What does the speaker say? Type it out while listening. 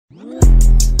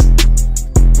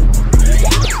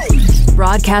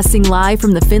Broadcasting live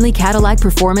from the Finley Cadillac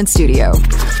Performance Studio.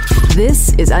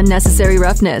 This is Unnecessary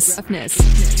Roughness.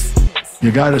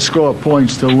 You got to score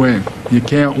points to win. You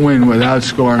can't win without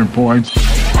scoring points.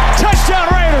 Touchdown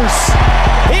Raiders!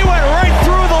 He went right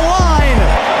through the line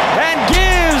and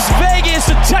gives Vegas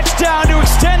a touchdown to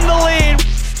extend the lead.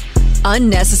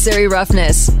 Unnecessary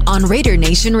Roughness on Raider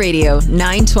Nation Radio,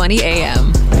 920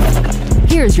 AM.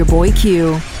 Here's your boy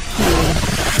Q.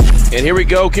 And here we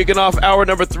go, kicking off hour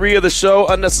number 3 of the show,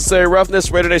 Unnecessary Roughness,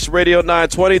 Raider Nation Radio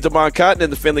 920, Damon Cotton in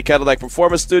the Finley Cadillac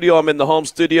Performance Studio. I'm in the home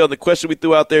studio, and the question we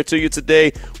threw out there to you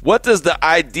today, what does the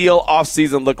ideal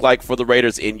offseason look like for the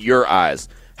Raiders in your eyes?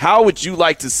 How would you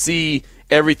like to see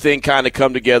everything kind of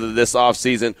come together this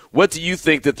offseason? What do you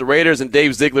think that the Raiders and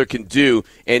Dave Ziegler can do,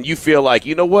 and you feel like,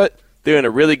 you know what, they're in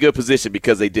a really good position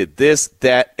because they did this,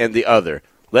 that, and the other?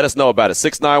 Let us know about it.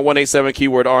 69187,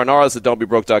 keyword R&R. That's at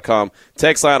don'tbebroke.com.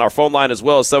 Text line, our phone line as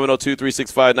well is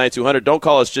 702-365-9200. Don't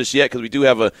call us just yet because we do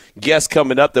have a guest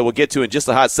coming up that we'll get to in just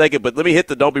a hot second. But let me hit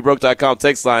the don'tbebroke.com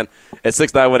text line at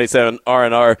 69187.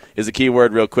 R&R is a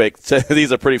keyword real quick.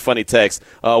 These are pretty funny texts.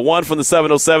 One from the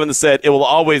 707 that said, it will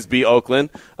always be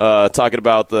Oakland, talking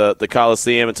about the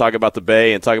Coliseum and talking about the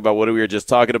Bay and talking about what we were just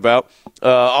talking about.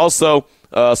 Also,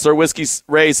 Sir Whiskey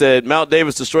Ray said, Mount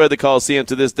Davis destroyed the Coliseum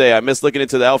to this day. I miss looking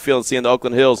into the outfield and seeing the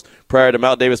Oakland Hills prior to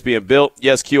Mount Davis being built.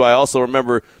 Yes, Q, I also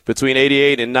remember between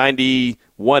 88 and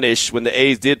 91-ish when the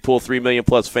A's did pull 3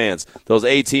 million-plus fans. Those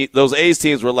A's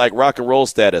teams were like rock and roll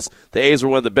status. The A's were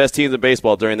one of the best teams in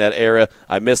baseball during that era.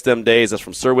 I miss them days. That's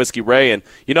from Sir Whiskey Ray. And,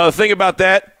 you know, the thing about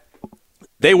that,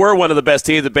 they were one of the best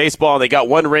teams in baseball, and they got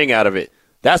one ring out of it.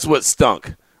 That's what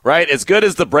stunk, right? As good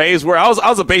as the Braves were, I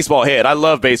was a baseball head. I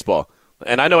love baseball.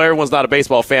 And I know everyone's not a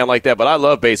baseball fan like that, but I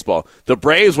love baseball. The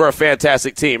Braves were a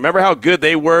fantastic team. Remember how good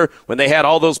they were when they had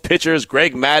all those pitchers,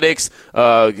 Greg Maddux.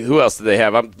 Who else did they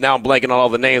have? I'm blanking on all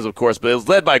the names, of course, but it was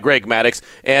led by Greg Maddux.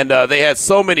 And they had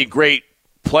so many great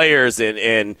players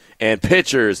and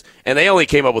pitchers, and they only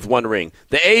came up with one ring.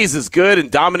 The A's, as good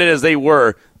and dominant as they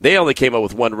were, they only came up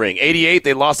with one ring. 88,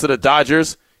 they lost to the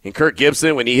Dodgers. And Kirk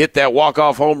Gibson, when he hit that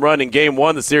walk-off home run in Game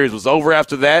 1, the series was over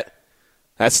after that.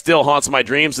 That still haunts my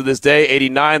dreams to this day.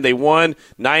 89, they won.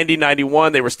 90,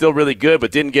 91, they were still really good,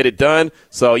 but didn't get it done.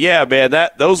 So yeah, man,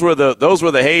 those were the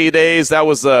heydays. That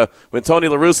was when Tony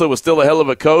La Russa was still a hell of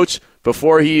a coach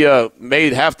before he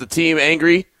made half the team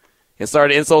angry and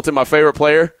started insulting my favorite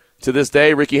player to this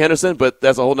day, Ricky Henderson. But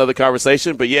that's a whole nother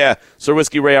conversation. But yeah, Sir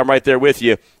Whiskey Ray, I'm right there with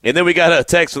you. And then we got a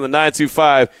text from the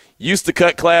 925. Used to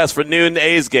cut class for noon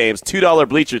A's games, $2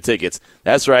 bleacher tickets.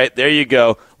 That's right. There you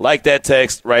go. Like that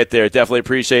text right there. Definitely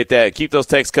appreciate that. Keep those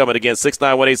texts coming. Again,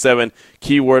 69187,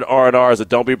 keyword R&R is a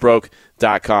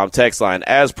don'tbebroke.com text line.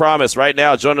 As promised, right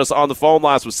now, joining us on the phone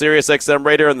lines with SiriusXM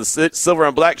Raider and the Silver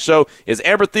and Black Show is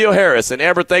Amber Theo-Harris. And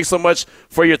Amber, thanks so much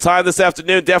for your time this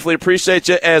afternoon. Definitely appreciate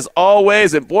you as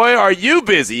always. And boy, are you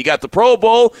busy. You got the Pro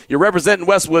Bowl. You're representing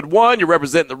Westwood One. You're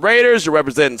representing the Raiders. You're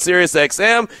representing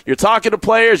SiriusXM. You're talking to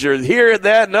players. You're here,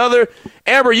 that, and other.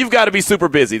 Amber, you've got to be super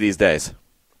busy these days.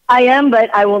 I am, but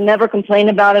I will never complain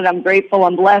about it. I'm grateful.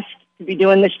 I'm blessed to be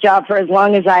doing this job for as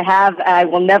long as I have. I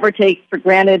will never take for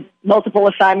granted multiple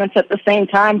assignments at the same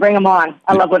time. Bring them on.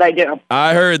 I love what I do.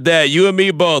 I heard that. You and me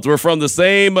both. We're from the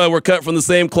same. We're cut from the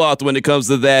same cloth when it comes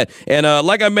to that. And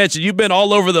like I mentioned, you've been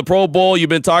all over the Pro Bowl. You've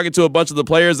been talking to a bunch of the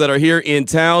players that are here in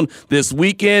town this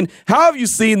weekend. How have you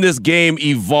seen this game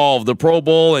evolve, the Pro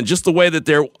Bowl, and just the way that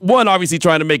they're, one, obviously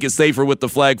trying to make it safer with the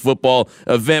flag football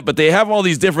event, but they have all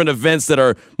these different events that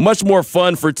are much more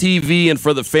fun for TV and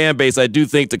for the fan base, I do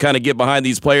think, to kind of get behind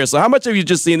these players. So how much have you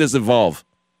just seen this evolve?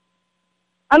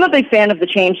 I'm a big fan of the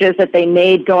changes that they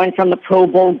made going from the Pro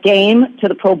Bowl game to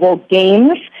the Pro Bowl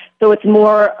games. So it's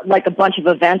more like a bunch of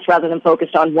events rather than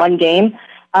focused on one game.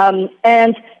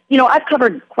 And, you know, I've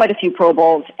covered quite a few Pro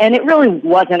Bowls, and it really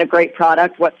wasn't a great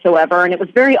product whatsoever. And it was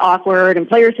very awkward, and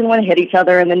players didn't want to hit each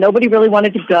other, and then nobody really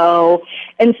wanted to go.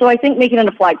 And so I think making it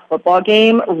a flag football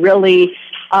game really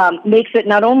makes it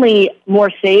not only more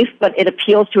safe, but it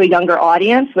appeals to a younger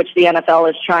audience, which the NFL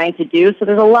is trying to do. So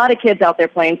there's a lot of kids out there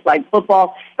playing flag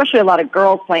football, especially a lot of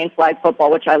girls playing flag football,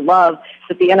 which I love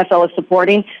that the NFL is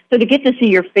supporting. So to get to see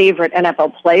your favorite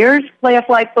NFL players play a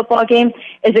flag football game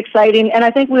is exciting. And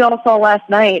I think we all saw last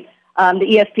night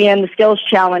the ESPN, the Skills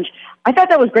Challenge. I thought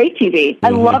that was great TV. I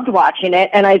loved watching it.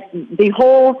 And the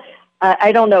whole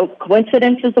I don't know,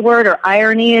 coincidence is the word or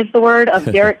irony is the word of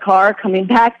Derek Carr coming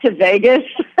back to Vegas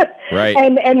right.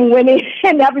 and winning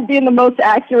and having being the most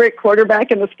accurate quarterback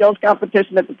in the skills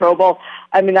competition at the Pro Bowl.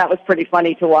 I mean, that was pretty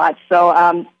funny to watch.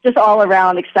 So just all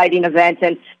around exciting event.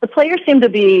 And the players seem to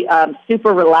be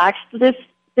super relaxed this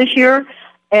year.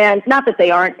 And not that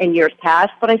they aren't in years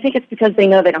past, but I think it's because they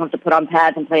know they don't have to put on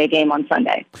pads and play a game on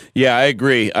Sunday. Yeah, I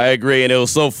agree. And it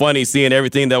was so funny seeing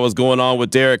everything that was going on with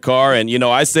Derek Carr. And,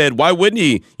 I said, why wouldn't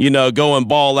he, go and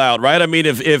ball out, right? I mean,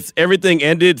 if everything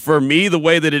ended for me the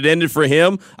way that it ended for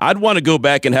him, I'd want to go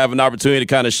back and have an opportunity to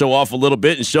kind of show off a little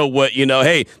bit and show what,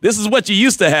 hey, this is what you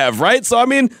used to have, right? So, I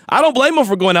mean, I don't blame him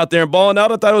for going out there and balling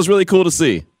out. I thought it was really cool to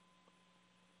see.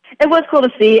 It was cool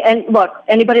to see. And look,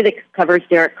 anybody that covers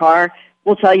Derek Carr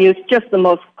will tell you it's just the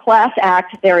most class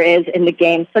act there is in the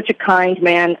game. Such a kind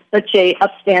man, such a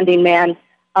upstanding man.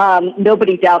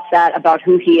 Nobody doubts that about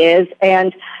who he is.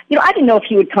 And, I didn't know if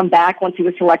he would come back once he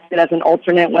was selected as an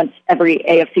alternate once every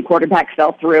AFC quarterback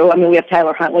fell through. I mean, we have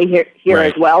Tyler Huntley here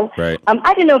right, as well. Right.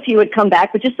 I didn't know if he would come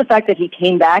back, but just the fact that he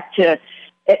came back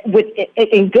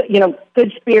in good,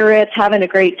 good spirits, having a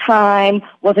great time,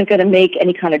 wasn't going to make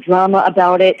any kind of drama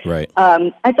about it. Right.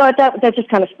 I thought that just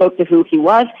kind of spoke to who he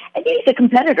was. And he's a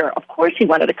competitor. Of course he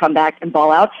wanted to come back and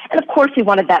ball out. And of course he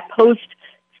wanted that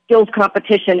post-skills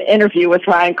competition interview with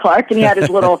Ryan Clark. And he had his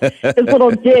little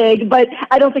dig, but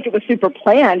I don't think it was super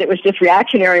planned. It was just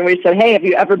reactionary. We said, hey, have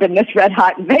you ever been this red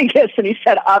hot in Vegas? And he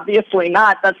said, obviously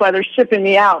not. That's why they're shipping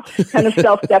me out. Kind of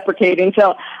self-deprecating.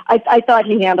 So I thought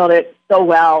he handled it so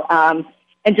well,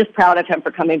 and just proud of him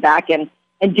for coming back and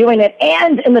doing it.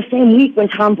 And in the same week when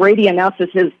Tom Brady announces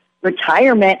his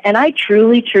retirement, and I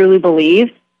truly, truly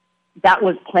believe that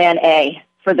was plan A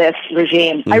for this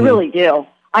regime. Mm-hmm. I really do.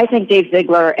 I think Dave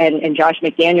Ziegler and Josh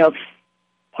McDaniels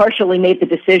partially made the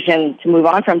decision to move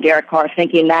on from Derek Carr,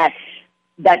 thinking that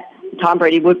Tom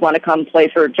Brady would want to come play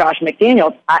for Josh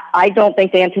McDaniels. I don't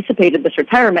think they anticipated this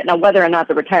retirement. Now, whether or not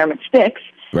the retirement sticks,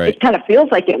 right, it kind of feels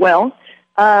like it will.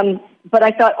 But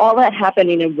I thought all that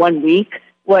happening in 1 week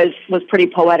was pretty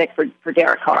poetic for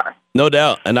Derek Carr. No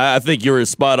doubt. And I think you were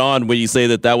spot on when you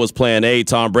say that was plan A,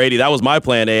 Tom Brady. That was my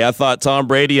plan A. I thought Tom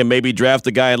Brady and maybe draft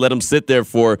a guy and let him sit there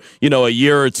for, a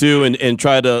year or two and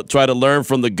try to learn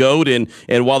from the GOAT and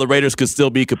while the Raiders could still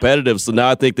be competitive. So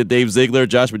now I think that Dave Ziegler,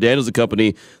 Josh McDaniels and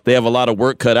company, they have a lot of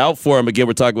work cut out for him. Again,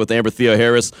 we're talking with Amber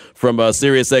Theo-Harris from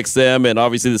SiriusXM and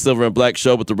obviously the Silver and Black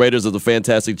Show, but the Raiders does a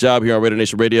fantastic job here on Raider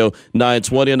Nation Radio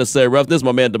 920 on the Say Roughness.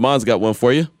 My man Damon's got one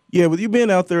for you. Yeah, with you being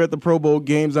out there at the Pro Bowl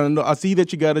games, I see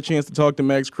that you got a chance to talk to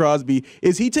Max Crosby.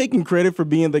 Is he taking credit for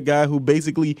being the guy who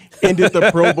basically ended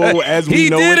the Pro Bowl as we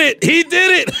know it? He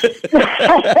did it.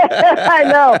 I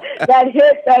know. That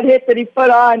hit that he put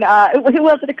on, who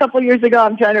was it a couple years ago?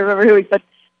 I'm trying to remember who he put.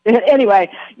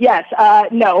 Anyway, yes,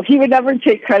 no, he would never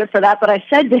take credit for that. But I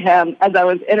said to him as I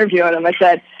was interviewing him, I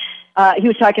said, he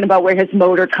was talking about where his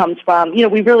motor comes from.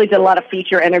 We really did a lot of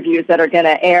feature interviews that are going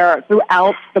to air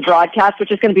throughout the broadcast,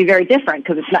 which is going to be very different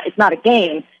because it's not a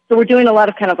game. So we're doing a lot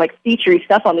of kind of like featurey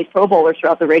stuff on these Pro Bowlers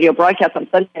throughout the radio broadcast on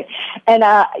Sunday. And,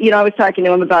 I was talking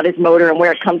to him about his motor and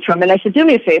where it comes from. And I said, do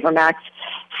me a favor, Max.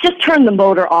 Just turn the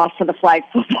motor off for the flag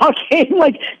football game.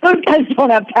 Like, those guys don't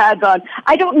have pads on.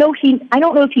 I don't know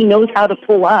if he knows how to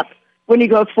pull up when he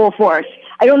goes full force.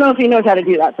 I don't know if he knows how to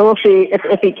do that, so we'll see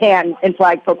if he can in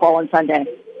flag football on Sunday.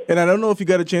 And I don't know if you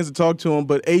got a chance to talk to him,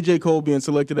 but A.J. Cole being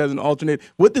selected as an alternate,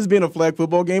 with this being a flag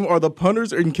football game, are the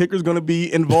punters and kickers going to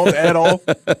be involved at all?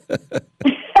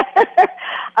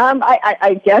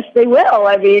 I guess they will.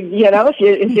 I mean,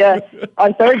 if you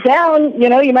on third down,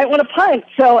 you might want to punt.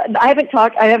 So I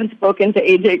haven't spoken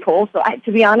to A.J. Cole, so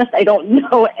to be honest, I don't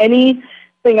know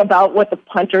anything about what the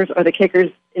punters or the kickers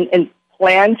in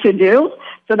plan to do.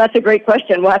 So that's a great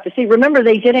question. We'll have to see. Remember,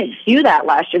 they didn't do that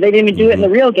last year. They didn't even do it in the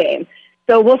real game.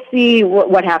 So we'll see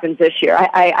what happens this year.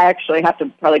 I actually have to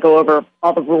probably go over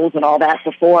all the rules and all that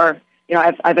before,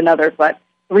 I have another,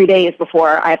 3 days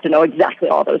before I have to know exactly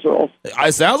all those rules.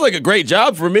 It sounds like a great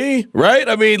job for me, right?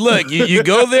 I mean, look, you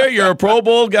go there, you're a Pro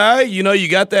Bowl guy, you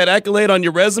got that accolade on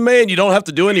your resume and you don't have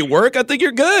to do any work. I think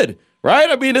you're good, right?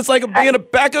 I mean, it's like being a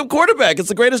backup quarterback. It's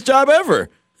the greatest job ever.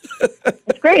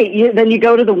 It's great. Then you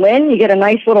go to the Wynn, you get a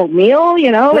nice little meal,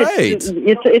 Right.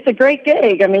 It's a great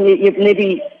gig. I mean, you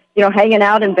maybe hanging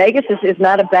out in Vegas is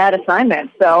not a bad assignment.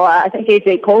 So I think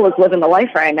A.J. Cole is living the life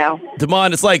right now.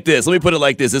 Damon, it's like this. Let me put it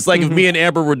like this. It's like if me and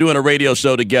Amber were doing a radio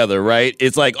show together, right?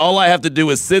 It's like all I have to do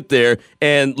is sit there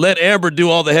and let Amber do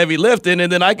all the heavy lifting,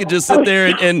 and then I could just sit there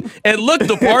and look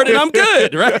the part, and I'm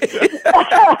good, right?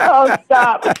 Oh,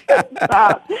 stop.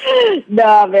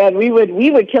 No, man, we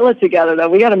would kill it together, though.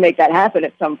 We got to make that happen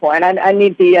at some point. I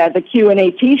need the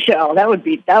Q&A show. That would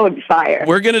be fire.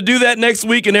 We're going to do that next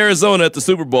week in Arizona at the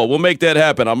Super Bowl. Bowl. We'll make that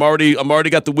happen. I'm already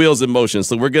got the wheels in motion,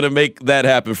 so we're gonna make that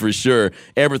happen for sure.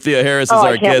 Amber Theoharis is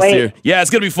our guest here. Yeah, it's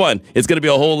gonna be fun. It's gonna be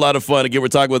a whole lot of fun. Again, we're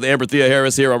talking with Amber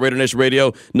Theoharis here on Raider Nation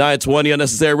Radio 920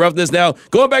 Unnecessary Roughness. Now,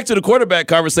 going back to the quarterback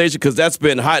conversation, because that's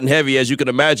been hot and heavy, as you can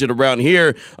imagine, around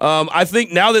here. I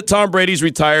think now that Tom Brady's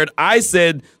retired, I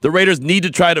said the Raiders need to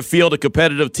try to field a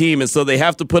competitive team, and so they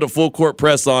have to put a full court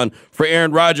press on for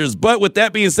Aaron Rodgers. But with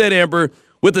that being said, Amber,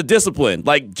 with the discipline,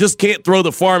 like, just can't throw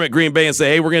the farm at Green Bay and say,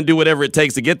 hey, we're going to do whatever it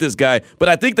takes to get this guy. But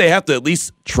I think they have to at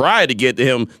least try to get to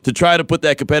him to try to put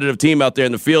that competitive team out there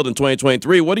in the field in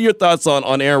 2023. What are your thoughts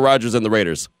on Aaron Rodgers and the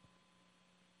Raiders?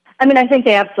 I mean, I think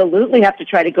they absolutely have to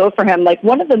try to go for him. Like,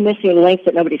 one of the missing links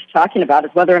that nobody's talking about is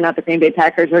whether or not the Green Bay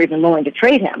Packers are even willing to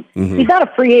trade him. Mm-hmm. He's not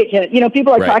a free agent. You know,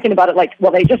 people are talking about it like,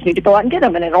 well, they just need to go out and get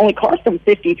him, and it only cost them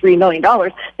 $53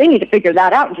 million. They need to figure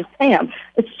that out and just pay him.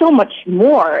 It's so much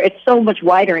more. It's so much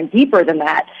wider and deeper than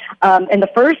that. And the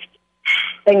first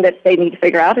thing that they need to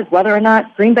figure out is whether or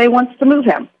not Green Bay wants to move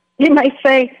him. You might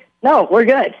say, no, we're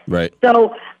good. Right.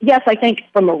 So, yes, I think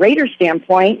from a Raiders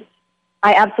standpoint,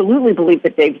 I absolutely believe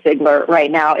that Dave Ziegler right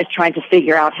now is trying to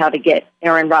figure out how to get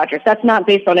Aaron Rodgers. That's not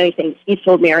based on anything he's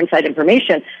told me or inside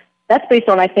information. That's based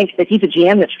on, I think, that he's a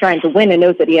GM that's trying to win and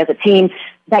knows that he has a team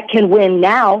that can win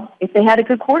now if they had a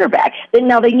good quarterback. Then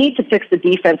now they need to fix the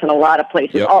defense in a lot of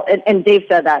places. Yep. And Dave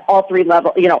said that all three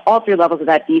levels of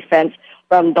that defense,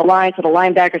 from the line to the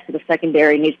linebackers to the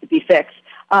secondary, needs to be fixed.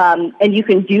 And you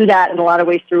can do that in a lot of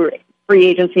ways through free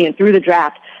agency and through the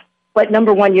draft. But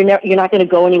number one, you're not going to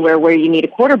go anywhere where you need a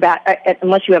quarterback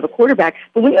unless you have a quarterback.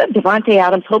 But when you have Devontae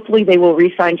Adams, hopefully they will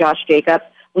re-sign Josh Jacobs.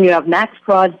 When you have Max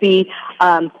Crosby,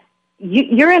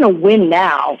 you're in a win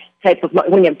now type of.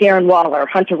 When you have Darren Waller,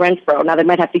 Hunter Renfrow, now they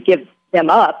might have to give them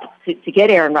up to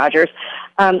get Aaron Rodgers.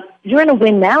 You're in a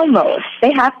win now mode.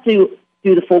 They have to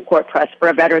do the full court press for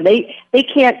a veteran. They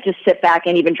can't just sit back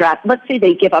and even draft. Let's say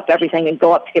they give up everything and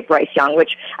go up to get Bryce Young,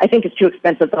 which I think is too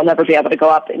expensive. They'll never be able to go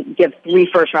up and give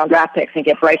 3 first-round draft picks and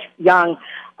get Bryce Young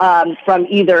from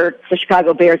either the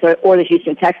Chicago Bears or the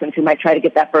Houston Texans, who might try to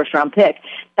get that first-round pick.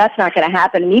 That's not going to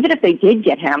happen. And even if they did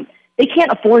get him, they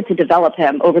can't afford to develop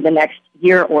him over the next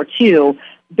year or two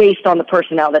based on the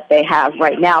personnel that they have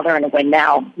right now. They're in a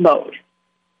win-now mode.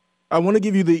 I want to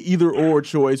give you the either-or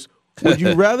choice. Would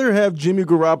you rather have Jimmy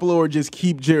Garoppolo or just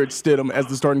keep Jarrett Stidham as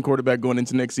the starting quarterback going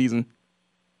into next season?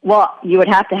 Well, you would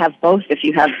have to have both if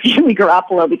you have Jimmy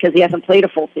Garoppolo, because he hasn't played a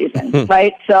full season,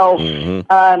 right? So,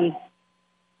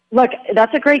 look,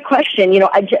 that's a great question. You know,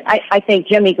 I think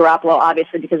Jimmy Garoppolo,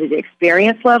 obviously, because of the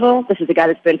experience level, this is a guy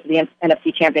that's been to the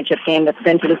NFC Championship game, that's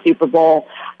been to the Super Bowl.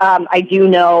 I do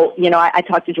know, I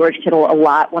talk to George Kittle a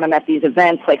lot when I'm at these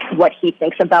events, like what he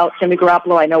thinks about Jimmy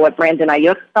Garoppolo. I know what Brandon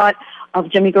Ayuk thought of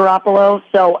Jimmy Garoppolo.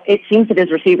 So it seems that his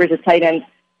receivers, his tight ends,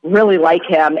 really like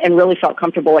him and really felt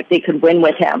comfortable like they could win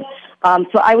with him.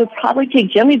 So I would probably take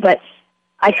Jimmy, but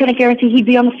I couldn't guarantee he'd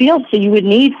be on the field. So you would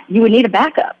need a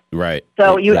backup. Right.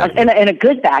 So exactly. and a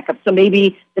good backup. So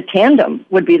maybe the tandem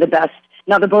would be the best.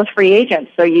 Now they're both free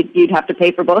agents, so you'd have to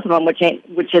pay for both of them,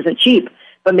 which isn't cheap.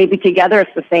 But maybe together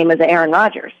it's the same as Aaron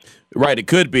Rodgers. Right, it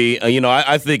could be.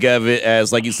 I think of it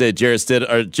as, like you said, Jarrett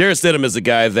Stidham is a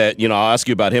guy that, I'll ask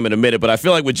you about him in a minute, but I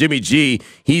feel like with Jimmy G,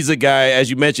 he's a guy, as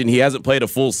you mentioned, he hasn't played a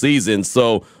full season,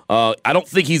 so I don't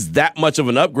think he's that much of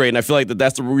an upgrade, and I feel like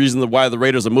that's the reason why the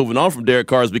Raiders are moving on from Derek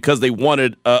Carr, is because they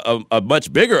wanted a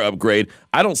much bigger upgrade.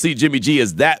 I don't see Jimmy G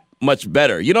as that much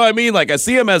better. You know what I mean? Like, I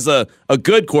see him as a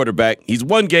good quarterback. He's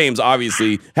won games,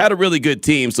 obviously, had a really good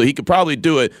team, so he could probably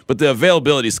do it, but the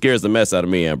availability scares the mess out of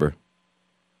me, Amber.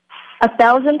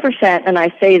 1,000%, and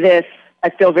I say this,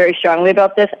 I feel very strongly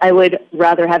about this, I would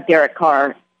rather have Derek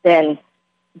Carr than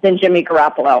Jimmy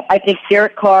Garoppolo. I think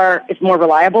Derek Carr is more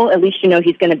reliable. At least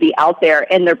he's going to be out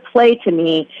there, and their play to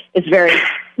me is very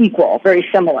equal, very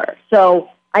similar. So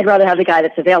I'd rather have the guy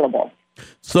that's available.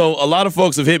 So a lot of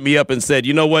folks have hit me up and said,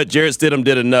 you know what, Jarrett Stidham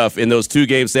did enough in those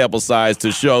 2-game sample size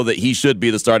to show that he should be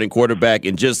the starting quarterback,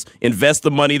 and just invest the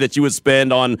money that you would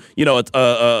spend on,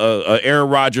 Aaron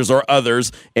Rodgers or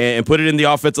others, and put it in the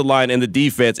offensive line and the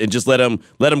defense, and just let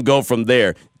him go from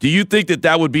there. Do you think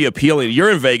that would be appealing?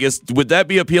 You're in Vegas. Would that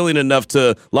be appealing enough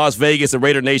to Las Vegas and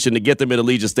Raider Nation to get them in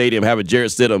Allegiant Stadium, having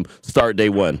Jarrett Stidham start day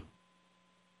one?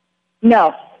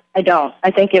 No, I don't.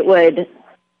 I think it would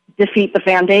defeat the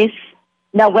fan base.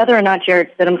 Now, whether or not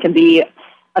Jarrett Stidham can be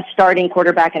a starting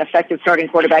quarterback, an effective starting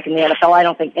quarterback in the NFL, I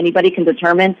don't think anybody can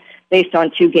determine based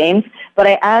on 2 games. But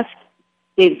I asked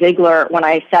Dave Ziegler when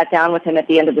I sat down with him at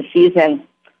the end of the season,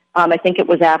 I think it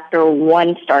was after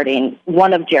one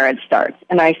of Jarrett's starts,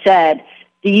 and I said,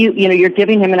 you're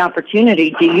giving him an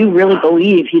opportunity. Do you really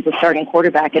believe he's a starting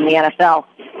quarterback in the NFL?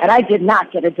 And I did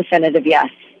not get a definitive yes.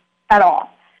 at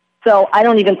all. So I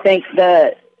don't even think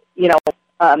the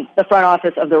front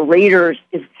office of the Raiders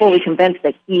is fully convinced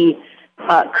that he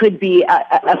could be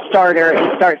a starter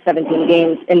and start 17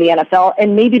 games in the NFL.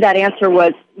 And maybe that answer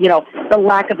was, the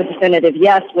lack of a definitive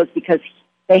yes was because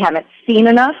they haven't seen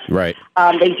enough. Right.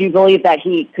 They do believe that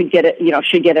he could get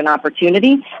should get an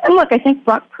opportunity. And look, I think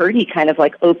Brock Purdy kind of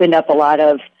like opened up a lot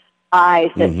of eyes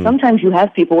that sometimes you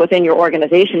have people within your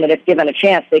organization that if given a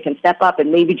chance, they can step up,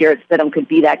 and maybe Jarrett Stidham could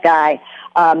be that guy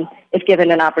if given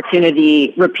an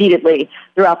opportunity repeatedly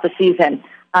throughout the season.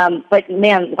 But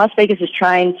man, Las Vegas is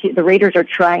the Raiders are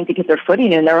trying to get their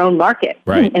footing in their own market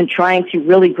and trying to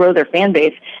really grow their fan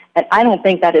base. And I don't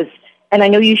think that is, and I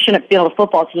know you shouldn't field a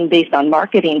football team based on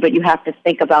marketing, but you have to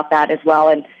think about that as well.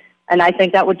 And I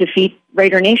think that would defeat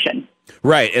Raider Nation.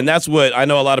 Right, and that's what I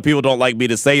know a lot of people don't like me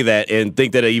to say that and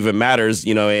think that it even matters,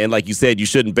 and like you said, you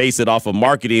shouldn't base it off of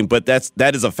marketing, but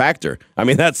that is a factor. I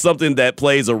mean, that's something that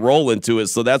plays a role into it,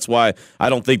 so that's why I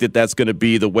don't think that that's going to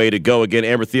be the way to go. Again,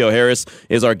 Amber Theoharis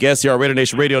is our guest here on Raider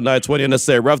Nation Radio 920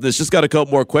 Unnecessary Roughness. Just got a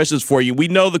couple more questions for you. We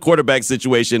know the quarterback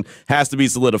situation has to be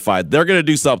solidified. They're going to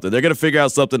do something. They're going to figure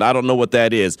out something. I don't know what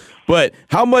that is, but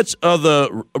how much of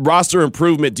the roster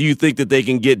improvement do you think that they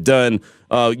can get done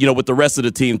with the rest of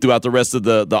the team throughout the rest of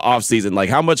the offseason? Like,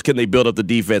 how much can they build up the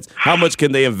defense? How much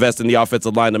can they invest in the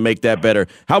offensive line to make that better?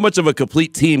 How much of a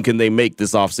complete team can they make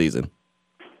this offseason?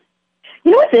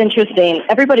 You know what's interesting?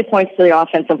 Everybody points to the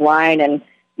offensive line and,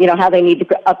 how they need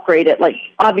to upgrade it. Like,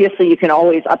 obviously, you can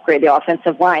always upgrade the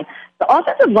offensive line. The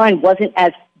offensive line wasn't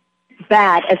as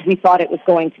bad as we thought it was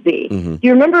going to be. Do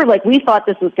you remember, we thought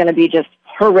this was going to be just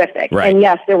horrific. Right. And,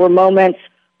 yes, there were moments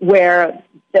where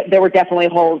there were definitely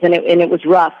holes, and it was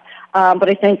rough. But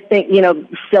I think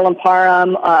Dylan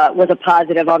Parham was a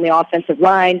positive on the offensive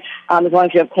line. As long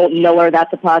as you have Colton Miller,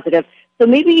 that's a positive. So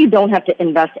maybe you don't have to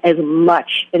invest as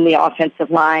much in the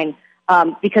offensive line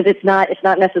because it's not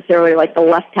necessarily like the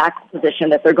left tackle position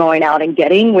that they're going out and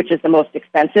getting, which is the most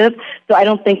expensive. So I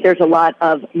don't think there's a lot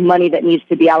of money that needs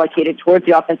to be allocated towards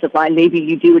the offensive line. Maybe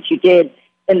you do what you did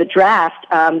in the draft.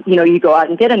 You go out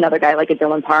and get another guy like a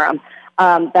Dylan Parham.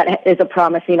 That is a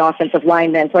promising offensive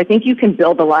lineman. So I think you can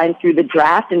build a line through the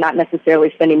draft and not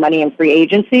necessarily spending money in free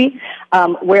agency.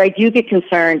 Where I do get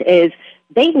concerned is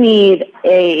they need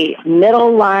a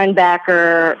middle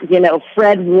linebacker,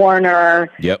 Fred Warner,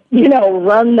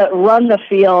 run the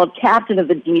field, captain of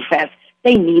the defense.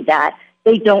 They need that.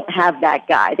 They don't have that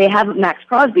guy. They have Max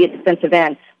Crosby at defensive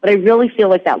end, but I really feel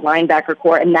like that linebacker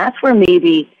core, and that's where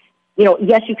maybe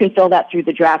yes, you can fill that through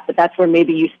the draft, but that's where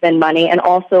maybe you spend money. And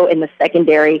also in the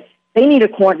secondary, they need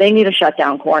a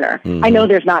shutdown corner. I know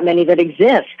there's not many that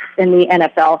exist in the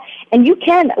NFL. And you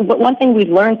can, one thing we've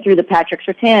learned through the Patrick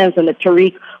Surtains and the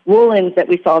Tariq Woolens that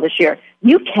we saw this year,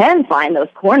 you can find those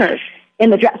corners in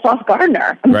the draft. Sauce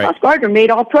Gardner. Sauce Gardner made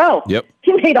All-Pro. Yep.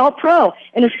 He made All-Pro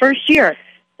in his first year.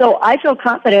 So I feel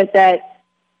confident that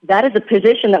is a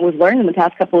position that we've learned in the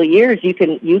past couple of years. You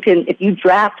can if you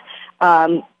draft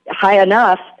high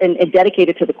enough and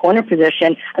dedicated to the corner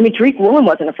position. I mean, Tariq Woolen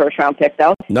wasn't a first-round pick,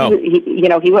 though. No.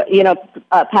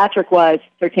 Patrick was,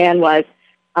 Surtain was,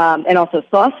 and also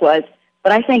Sauce was.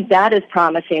 But I think that is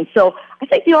promising. So I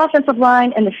think the offensive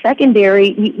line and the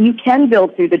secondary, you can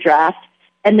build through the draft,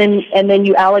 and then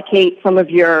you allocate some of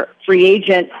your free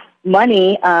agent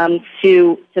money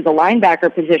to the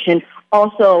linebacker position.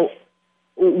 Also,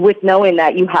 with knowing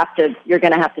that you're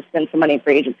going to have to spend some money in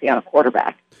free agency on a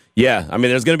quarterback. Yeah, I mean,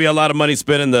 there's going to be a lot of money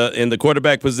spent in the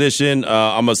quarterback position.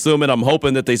 I'm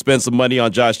hoping that they spend some money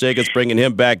on Josh Jacobs, bringing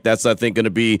him back. That's, I think, going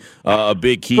to be a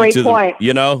big key. Great to point.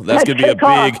 That's going to be a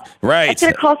big right. That's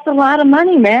going to cost a lot of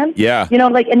money, man. Yeah,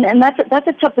 and that's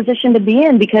a tough position to be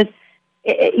in because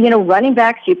running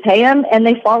backs, you pay them and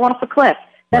they fall off a cliff.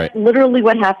 That's literally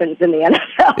what happens in the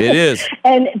NFL. It is.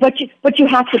 But you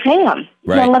have to pay him.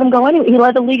 You can't let him go anywhere. He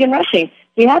led the league in rushing.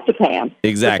 So you have to pay him.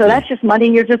 Exactly. So that's just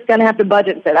money you're just going to have to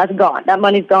budget and say, that's gone. That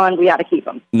money's gone. We got to keep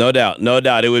him. No doubt.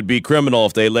 It would be criminal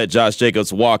if they let Josh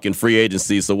Jacobs walk in free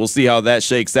agency. So we'll see how that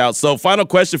shakes out. So final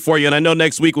question for you, and I know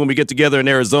next week when we get together in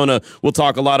Arizona, we'll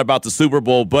talk a lot about the Super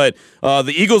Bowl, but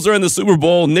the Eagles are in the Super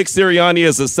Bowl. Nick Sirianni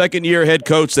is a second-year head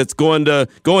coach that's going to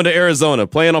Arizona,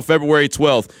 playing on February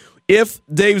 12th. If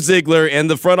Dave Ziegler and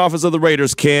the front office of the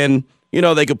Raiders can,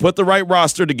 they could put the right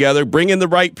roster together, bring in the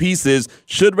right pieces,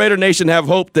 should Raider Nation have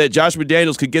hope that Josh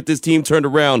McDaniels could get this team turned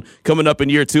around coming up in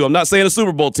year 2? I'm not saying a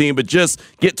Super Bowl team, but just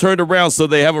get turned around so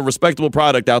they have a respectable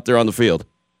product out there on the field.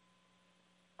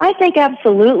 I think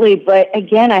absolutely, but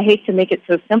again, I hate to make it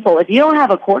so simple. If you don't have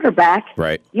a quarterback,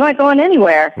 you aren't going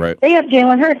anywhere. Right. They have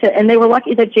Jalen Hurts, and they were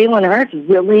lucky that Jalen Hurts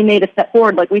really made a step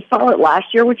forward. Like we saw it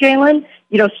last year with Jalen,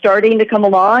 starting to come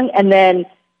along, and then,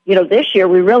 this year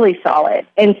we really saw it.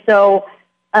 And so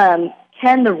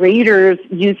can the Raiders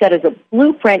use that as a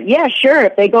blueprint? Yeah, sure.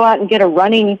 If they go out and get a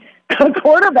running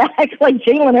quarterback like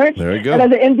Jalen Hurts and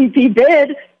an MVP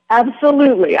bid,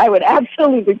 absolutely. I would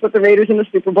absolutely put the Raiders in the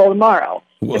Super Bowl tomorrow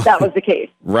if that was the case.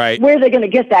 Right. Where are they going to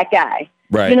get that guy?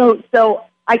 Right. So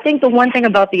I think the one thing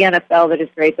about the NFL that is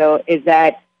great, though, is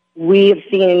that we've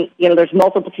seen, there's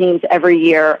multiple teams every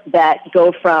year that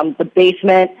go from the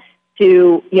basement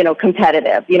to,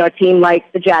 competitive. A team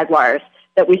like the Jaguars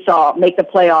that we saw make the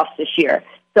playoffs this year.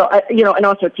 So, and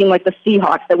also a team like the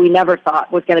Seahawks that we never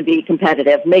thought was going to be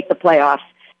competitive, make the playoffs.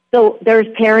 So there's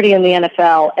parity in the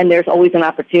NFL, and there's always an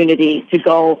opportunity to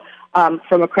go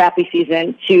from a crappy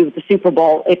season to the Super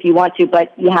Bowl if you want to,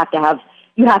 but you have to have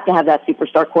that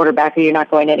superstar quarterback or you're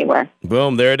not going anywhere.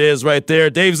 Boom, there it is right there.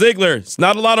 Dave Ziegler, it's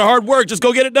not a lot of hard work. Just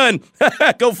go get it done.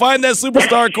 Go find that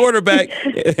superstar quarterback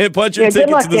and punch your ticket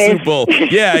to the Super Bowl.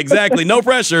 Yeah, exactly. No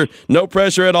pressure. No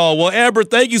pressure at all. Well, Amber,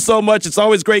 thank you so much. It's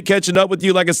always great catching up with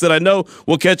you. Like I said, I know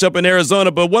we'll catch up in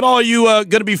Arizona, but what all are you going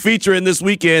to be featuring this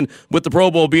weekend with the Pro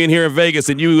Bowl being here in Vegas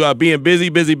and you being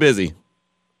busy?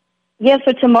 Yeah,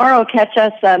 so tomorrow, catch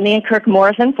us, me and Kirk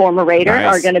Morrison, former Raider,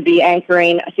 are going to be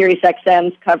anchoring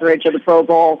SiriusXM's coverage of the Pro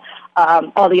Bowl,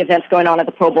 all the events going on at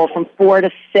the Pro Bowl from 4 to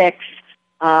 6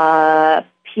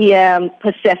 p.m.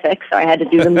 Pacific. So I had to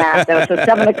do the math, though. So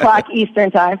 7 o'clock Eastern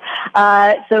time.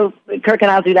 So Kirk and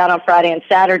I will do that on Friday and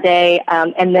Saturday.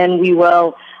 And then we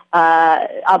will,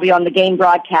 I'll be on the game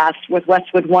broadcast with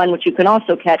Westwood One, which you can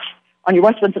also catch on your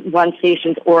Westwood One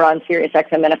stations or on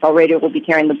SiriusXM NFL Radio. We'll be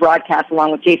carrying the broadcast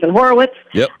along with Jason Horowitz.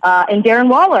 Yep. And Darren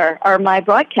Waller are my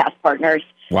broadcast partners.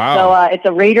 Wow. So it's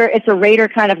a Raider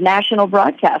kind of national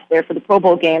broadcast there for the Pro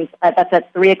Bowl games. That's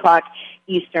at 3 o'clock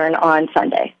Eastern on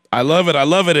Sunday. I love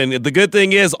it. And the good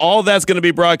thing is all that's going to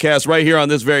be broadcast right here on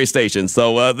this very station.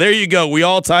 So there you go. We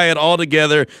all tie it all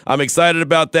together. I'm excited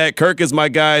about that. Kirk is my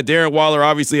guy. Darren Waller,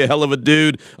 obviously a hell of a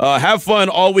dude. Have fun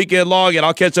all weekend long, and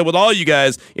I'll catch up with all you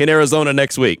guys in Arizona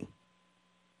next week.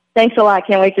 Thanks a lot.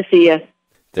 Can't wait to see you.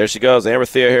 There she goes, Amber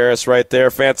Theoharis right there.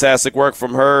 Fantastic work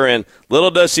from her. And little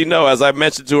does she know, as I've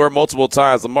mentioned to her multiple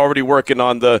times, I'm already working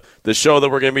on the show that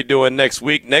we're going to be doing next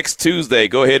week. Next Tuesday,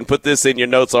 go ahead and put this in your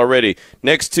notes already.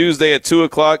 Next Tuesday at 2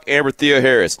 o'clock, Amber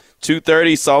Theoharis.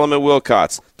 2:30, Solomon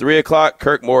Wilcots. 3 o'clock,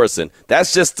 Kirk Morrison.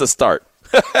 That's just the start.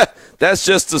 That's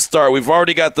just the start. We've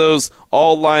already got those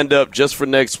all lined up just for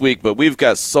next week, but we've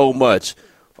got so much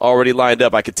already lined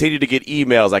up. I continue to get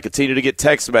emails. I continue to get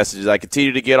text messages. I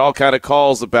continue to get all kind of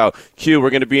calls about, Q, we're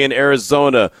going to be in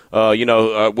Arizona.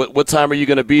 What time are you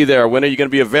going to be there? When are you going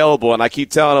to be available? And I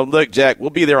keep telling them, look, Jack, we'll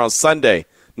be there on Sunday.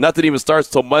 Nothing even starts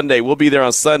till Monday. We'll be there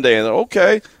on Sunday. And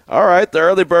okay, all right, the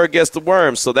early bird gets the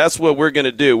worm. So that's what we're going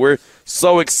to do. We're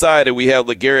so excited. We have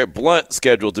LeGarrette Blount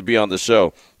scheduled to be on the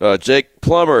show. Jake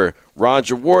Plummer, Ron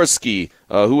Jaworski,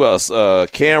 who else?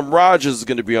 Cam Rogers is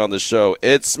going to be on the show.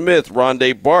 Ed Smith,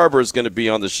 Rondé Barber is going to be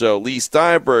on the show. Lee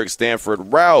Steinberg,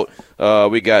 Stanford Rout.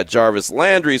 We got Jarvis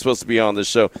Landry supposed to be on the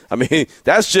show. I mean,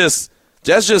 that's just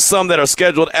some that are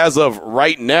scheduled as of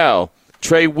right now.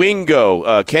 Trey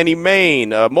Wingo, Kenny Mayne,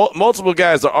 multiple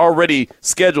guys are already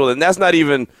scheduled, and that's not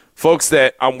even folks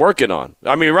that I'm working on.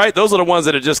 I mean, right? Those are the ones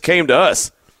that just came to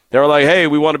us. They were like, hey,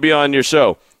 we want to be on your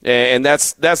show. And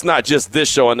that's not just this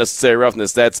show, Unnecessary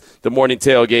Roughness. That's the Morning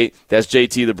Tailgate. That's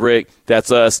JT the Brick.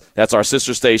 That's us. That's our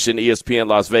sister station, ESPN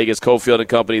Las Vegas, Cofield and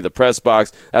Company, the Press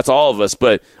Box. That's all of us.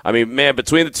 But, I mean, man,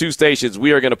 between the two stations,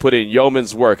 we are going to put in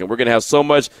yeoman's work, and we're going to have so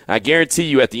much. I guarantee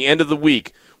you at the end of the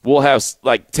week, we'll have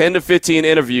like 10 to 15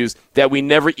 interviews that we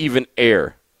never even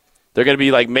air. They're going to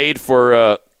be like made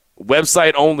for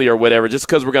website only or whatever, just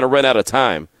because we're going to run out of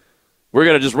time. We're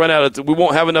going to just run out of we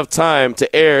won't have enough time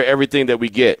to air everything that we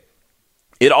get.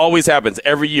 It always happens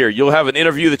every year. You'll have an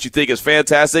interview that you think is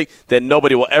fantastic that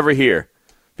nobody will ever hear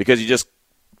because you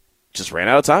just ran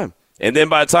out of time. And then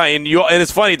by the time and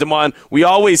it's funny, Damon, we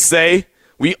always say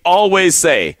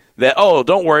that, oh,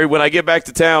 don't worry, when I get back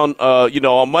to town,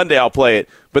 on Monday I'll play it.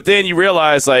 But then you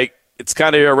realize, like, it's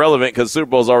kind of irrelevant because Super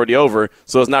Bowl's already over,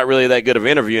 so it's not really that good of an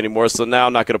interview anymore, so now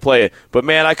I'm not going to play it. But,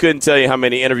 man, I couldn't tell you how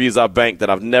many interviews I've banked that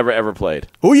I've never, ever played.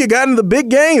 Who you got in the big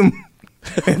game?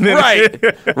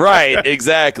 Right,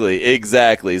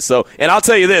 exactly. So, and I'll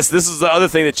tell you this is the other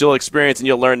thing that you'll experience and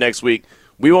you'll learn next week.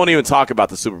 We won't even talk about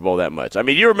the Super Bowl that much. I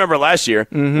mean, you remember last year,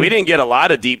 we didn't get a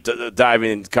lot of deep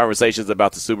diving conversations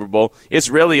about the Super Bowl. It's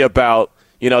really about,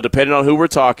 depending on who we're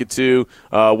talking to,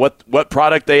 what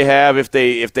product they have, if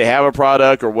they have a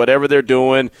product or whatever they're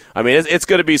doing. I mean, it's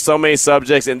going to be so many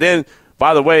subjects. And then,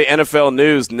 by the way, NFL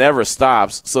news never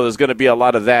stops, so there's going to be a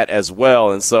lot of that as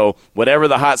well. And so whatever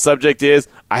the hot subject is,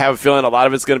 I have a feeling a lot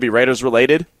of it's going to be Raiders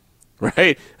related.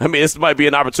 right? I mean, this might be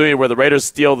an opportunity where the Raiders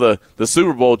steal the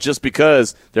Super Bowl just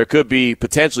because there could be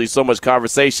potentially so much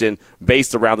conversation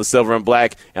based around the silver and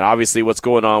black and obviously what's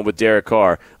going on with Derek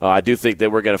Carr. I do think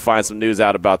that we're going to find some news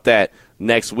out about that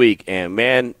next week. And,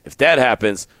 man, if that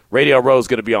happens, Radio Row is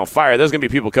going to be on fire. There's going to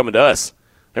be people coming to us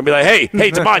and be like, hey,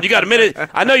 Damon, you got a minute?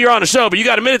 I know you're on the show, but you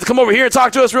got a minute to come over here and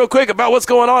talk to us real quick about what's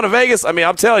going on in Vegas? I mean,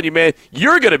 I'm telling you, man,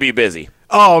 you're going to be busy.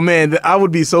 Oh, man, I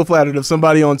would be so flattered if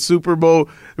somebody on Super Bowl,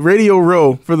 Radio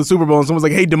Row for the Super Bowl, and someone's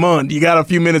like, hey, Damon, do you got a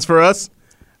few minutes for us?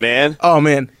 Man. Oh,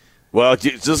 man. Well,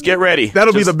 just get ready.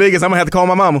 That'll be the biggest. I'm going to have to call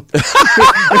my mama.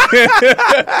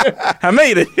 I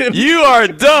made it. You are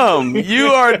dumb. You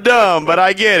are dumb, but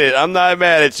I get it. I'm not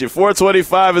mad at you.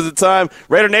 4:25 is the time.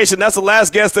 Raider Nation, that's the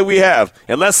last guest that we have.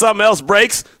 Unless something else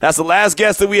breaks, that's the last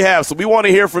guest that we have. So we want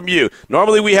to hear from you.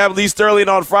 Normally we have Lee Sterling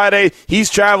on Friday. He's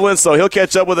traveling, so he'll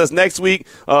catch up with us next week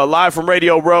live from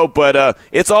Radio Row. But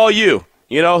it's all you.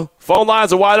 You know, phone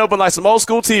lines are wide open like some old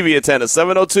school TV antennas.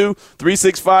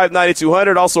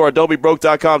 702-365-9200. Also, our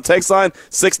AdobeBroke.com text line,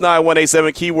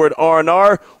 69187, keyword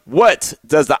R&R. What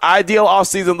does the ideal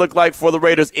offseason look like for the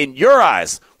Raiders in your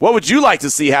eyes? What would you like to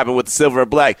see happen with the silver and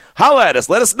black? Holla at us.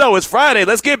 Let us know. It's Friday.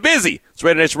 Let's get busy. It's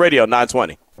Raider Nation Radio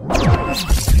 920.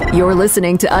 You're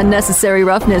listening to Unnecessary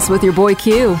Roughness with your boy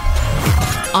Q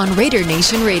on Raider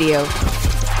Nation Radio.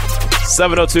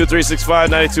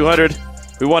 702-365-9200.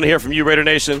 We want to hear from you, Raider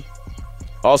Nation.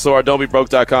 Also, our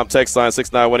Don'tBeBroke.com text line,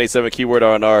 69187, keyword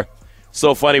R&R.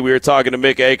 So funny, we were talking to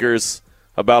Mick Akers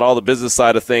about all the business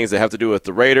side of things that have to do with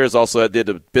the Raiders. Also, I did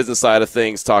the business side of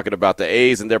things, talking about the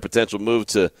A's and their potential move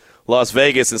to Las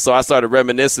Vegas. And so I started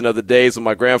reminiscing of the days when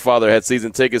my grandfather had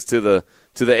season tickets to the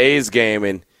A's game.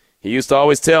 And he used to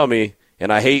always tell me,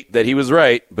 and I hate that he was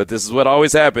right, but this is what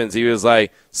always happens. He was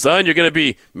like, son, you're going to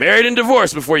be married and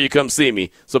divorced before you come see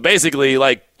me. So basically,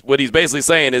 like, what he's basically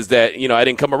saying is that, you know, I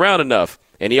didn't come around enough.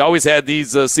 And he always had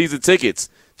these season tickets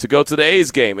to go to the A's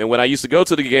game. And when I used to go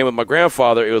to the game with my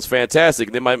grandfather, it was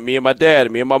fantastic. And then me and my dad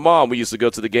and me and my mom, we used to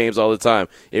go to the games all the time.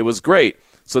 It was great.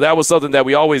 So that was something that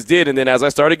we always did. And then as I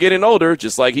started getting older,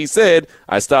 just like he said,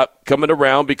 I stopped coming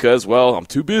around because, well, I'm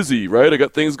too busy, right? I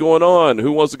got things going on.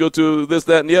 Who wants to go to this,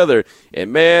 that, and the other?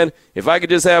 And, man, if I could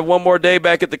just have one more day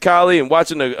back at the Collie and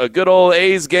watching a good old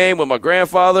A's game with my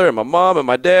grandfather and my mom and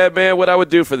my dad, man, what I would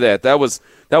do for that. That was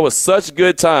such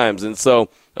good times. And so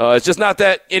it's just not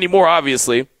that anymore,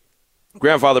 obviously.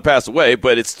 Grandfather passed away,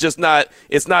 but it's not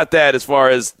that as far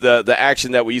as the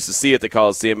action that we used to see at the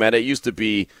Coliseum, man. It used to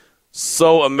be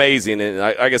so amazing. And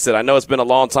like I said, I know it's been a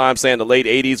long time, saying the late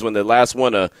 80s when the last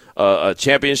won a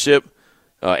championship,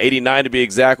 89 to be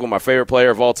exact, when my favorite player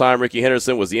of all time, Ricky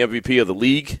Henderson, was the MVP of the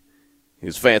league. He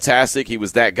was fantastic. He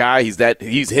was that guy.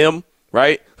 He's him,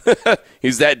 right?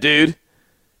 He's that dude.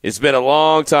 It's been a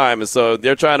long time, and so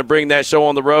they're trying to bring that show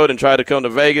on the road and try to come to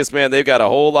Vegas. Man, they've got a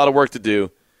whole lot of work to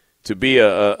do to be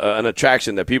an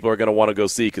attraction that people are going to want to go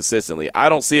see consistently. I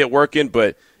don't see it working,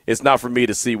 but it's not for me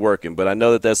to see working. But I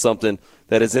know that that's something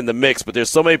that is in the mix. But there's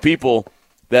so many people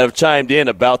that have chimed in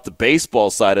about the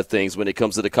baseball side of things when it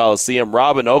comes to the Coliseum.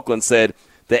 Rob in Oakland said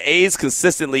the A's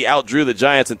consistently outdrew the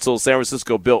Giants until San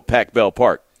Francisco built Pac-Bell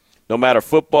Park. No matter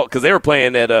football, because they were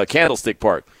playing at Candlestick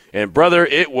Park. And, brother,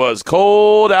 it was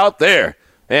cold out there.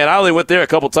 Man, I only went there a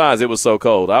couple times. It was so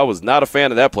cold. I was not a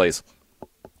fan of that place.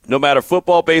 No matter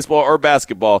football, baseball, or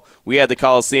basketball, we had the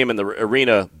Coliseum and the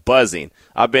arena buzzing.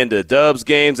 I've been to Dubs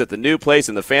games at the new place,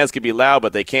 and the fans can be loud,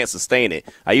 but they can't sustain it.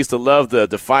 I used to love the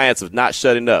defiance of not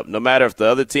shutting up, no matter if the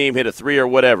other team hit a three or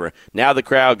whatever. Now the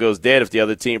crowd goes dead if the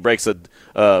other team breaks a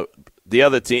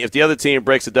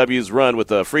W's run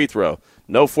with a free throw.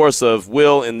 No force of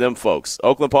will in them folks.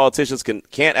 Oakland politicians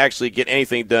can't actually get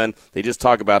anything done. They just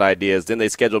talk about ideas. Then they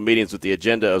schedule meetings with the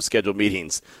agenda of scheduled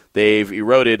meetings. They've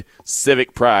eroded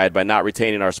civic pride by not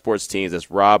retaining our sports teams.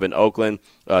 That's Rob in Oakland.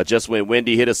 Just when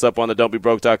Wendy hit us up on the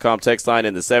Don'tBeBroke.com text line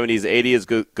in the 70s,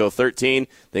 80s, go 13,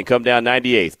 then come down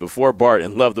 98th before Bart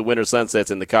and love the winter sunsets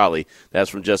in the Collie. That's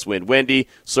from Just When Wendy.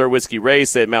 Sir Whiskey Ray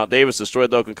said Mount Davis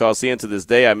destroyed the Oakland Coliseum to this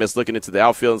day. I miss looking into the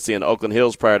outfield and seeing Oakland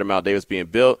Hills prior to Mount Davis being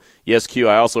built. Yes, Q,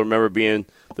 I also remember being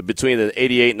between the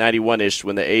 88 and 91-ish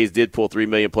when the A's did pull 3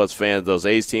 million-plus fans. Those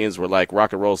A's teams were like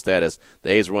rock and roll status.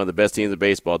 The A's were one of the best teams in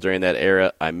baseball during that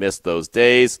era. I missed those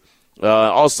days.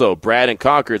 Also, Brad in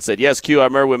Concord said, yes, Q, I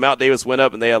remember when Mount Davis went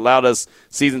up and they allowed us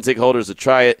season ticket holders to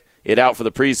try it out for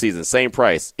the preseason. Same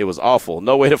price. It was awful.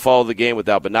 No way to follow the game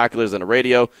without binoculars and a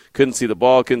radio. Couldn't see the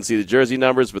ball, couldn't see the jersey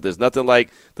numbers, but there's nothing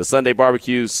like the Sunday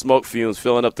barbecue smoke fumes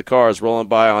filling up the cars rolling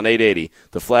by on 880.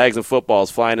 The flags and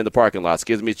footballs flying in the parking lots.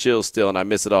 Gives me chills still, and I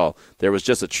miss it all. There was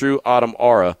just a true autumn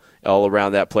aura all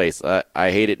around that place.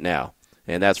 I hate it now.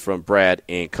 and that's from Brad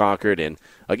in Concord. And,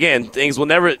 again, things will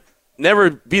never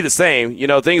be the same.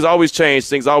 Things always change.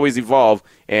 Things always evolve,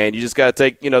 and you just got to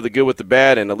take, the good with the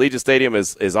bad. And Allegiant Stadium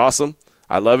is awesome.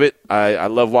 I love it. I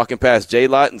love walking past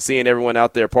J-Lot and seeing everyone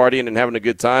out there partying and having a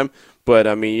good time. But,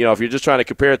 I mean, if you're just trying to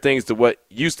compare things to what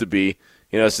used to be,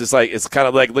 it's just like it's kind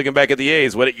of like looking back at the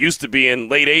A's, what it used to be in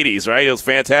late 80s, right? It was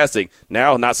fantastic.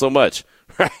 Now, not so much,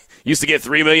 right? Used to get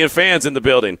 3 million fans in the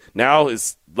building. Now,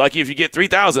 it's lucky if you get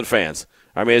 3,000 fans.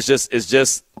 I mean, it's just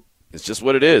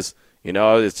what it is.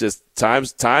 It's just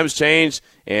times change,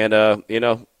 and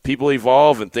people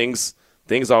evolve, and things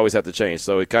always have to change.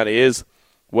 So it kind of is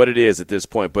what it is at this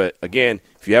point. But again,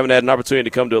 if you haven't had an opportunity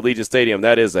to come to Allegiant Stadium,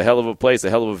 that is a hell of a place, a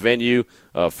hell of a venue.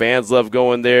 Fans love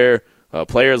going there.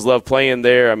 Players love playing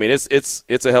there. I mean, it's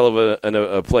a hell of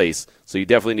a place. So you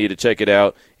definitely need to check it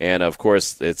out. And of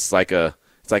course, it's like a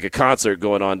concert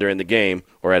going on during the game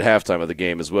or at halftime of the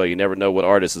game as well. You never know what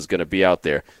artist is going to be out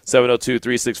there.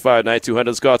 702-365-9200.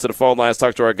 Let's go out to the phone lines.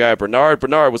 Talk to our guy Bernard.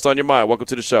 Bernard, what's on your mind? Welcome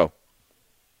to the show.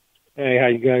 Hey, how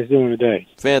you guys doing today?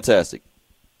 Fantastic.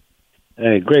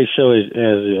 Hey, great show as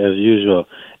usual.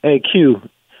 Hey, Q,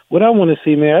 what I want to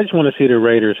see, man, I just want to see the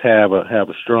Raiders have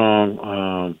a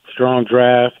strong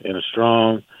draft and a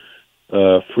strong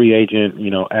free agent,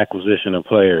 acquisition of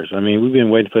players. I mean, we've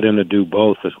been waiting for them to do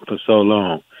both for so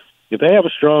long. If they have a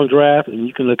strong draft, and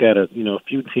you can look at a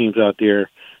few teams out there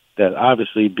that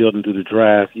obviously building through the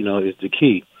draft, is the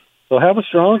key. So have a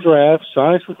strong draft,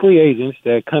 sign some free agents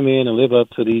that come in and live up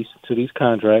to these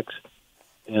contracts.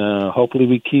 Hopefully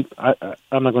we keep.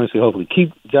 I'm not going to say hopefully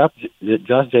keep Josh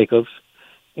Jacobs,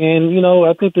 and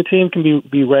I think the team can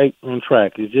be right on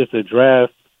track. It's just the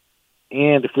draft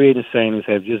and the free agent signings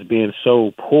have just been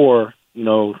so poor,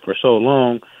 for so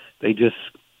long. They just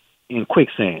in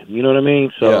quicksand. You know what I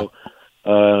mean? So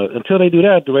until they do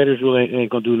that, the Raiders really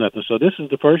ain't going to do nothing. So this is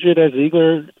the first year that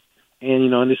Ziegler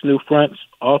and in this new front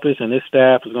office and this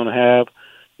staff is going to have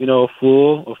a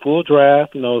full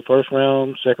draft, first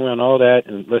round, second round, all that,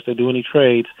 unless they do any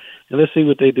trades. And let's see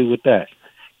what they do with that.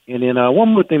 And then one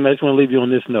more thing, I just want to leave you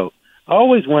on this note. I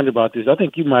always wondered about this. I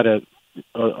think you might have,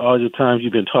 all the times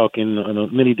you've been talking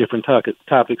on many different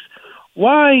topics,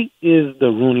 why is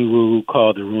the Rooney Rule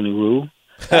called the Rooney Rule?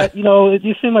 It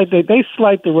just seemed like they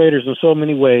slight the Raiders in so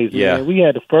many ways. Yeah. Man. We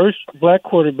had the first black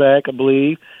quarterback, I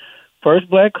believe, first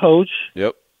black coach.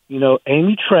 Yep.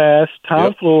 Amy Trask,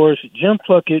 Tom Flores, Jim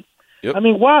Plunkett. Yep. I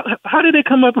mean, how did they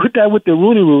come up with that with the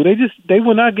Rooney Rule? They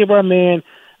will not give our man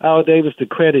Al Davis the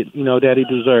credit, that he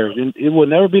deserves. And it will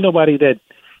never be nobody that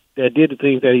did the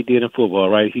things that he did in football,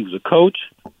 right? He was a coach,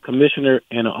 commissioner,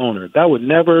 and an owner. That would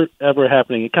never, ever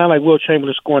happen. It's kind of like Will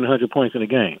Chamberlain scoring 100 points in a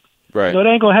game. Right. It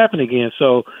ain't going to happen again.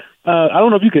 So I don't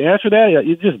know if you can answer that.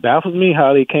 It just baffles me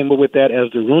how they came up with that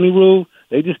as the Rooney Rule.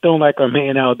 They just don't like our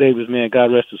man Al Davis, man.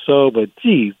 God rest his soul. But,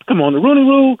 geez, come on, the Rooney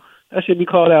Rule, that should be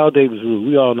called Al Davis Rule.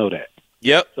 We all know that.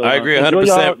 Yep, So, I agree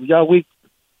 100%. Y'all week.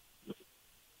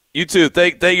 You too.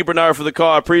 Thank you, Bernard, for the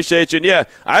call. I appreciate you. And, yeah,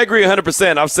 I agree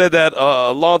 100%. I've said that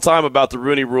a long time about the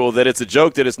Rooney Rule, that it's a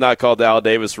joke that it's not called the Al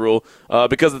Davis Rule,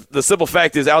 because the simple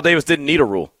fact is Al Davis didn't need a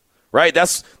rule, right?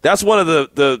 That's one of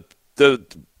the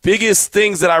biggest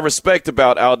things that I respect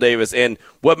about Al Davis, and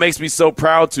what makes me so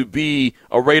proud to be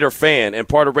a Raider fan and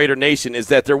part of Raider Nation, is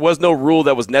that there was no rule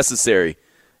that was necessary.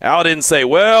 Al didn't say,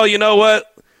 well, you know what?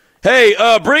 Hey,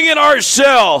 bring in Art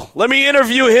Shell. Let me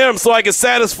interview him so I can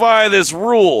satisfy this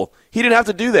rule. He didn't have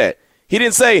to do that. He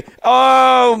didn't say,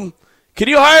 can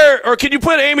you hire or can you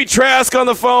put Amy Trask on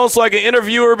the phone so I can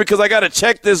interview her because I got to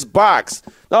check this box?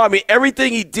 No, I mean,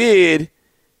 everything he did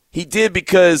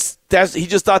because he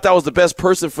just thought that was the best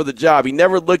person for the job. He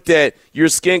never looked at your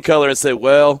skin color and said,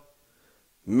 well,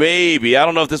 maybe. I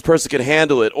don't know if this person can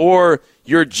handle it. Or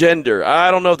your gender. I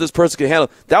don't know if this person can handle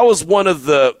it. That was one of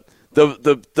the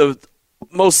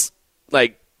most,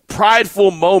 like,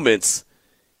 prideful moments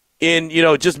in,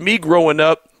 just me growing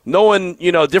up, knowing,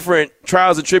 different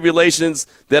trials and tribulations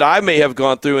that I may have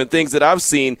gone through and things that I've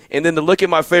seen, and then to look at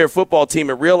my favorite football team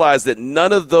and realize that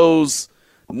none of those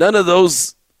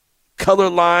color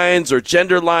lines or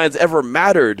gender lines ever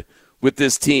mattered with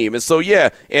this team. And so, yeah,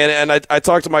 and I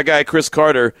talk to my guy Chris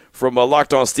Carter from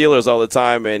Locked On Steelers all the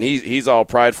time, and he's all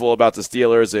prideful about the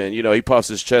Steelers, and, he puffs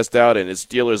his chest out, and it's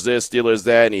Steelers this, Steelers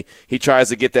that, and he tries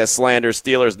to get that slander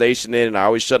Steelers Nation in, and I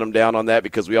always shut him down on that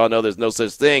because we all know there's no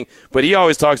such thing. But he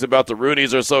always talks about the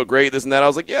Rooneys are so great, this and that. I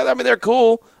was like, yeah, I mean, they're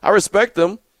cool. I respect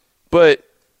them, but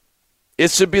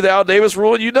it should be the Al Davis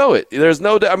Rule, and you know it. There's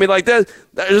no – I mean, like that.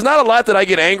 There's not a lot that I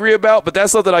get angry about, but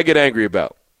that's something I get angry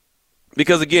about.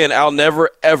 Because, again, Al never,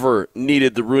 ever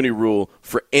needed the Rooney Rule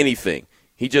for anything.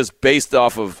 He just based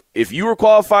off of, if you were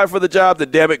qualified for the job, then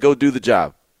damn it, go do the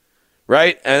job.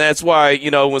 Right? And that's why,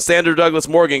 when Sandra Douglas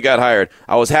Morgan got hired,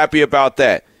 I was happy about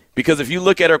that. Because if you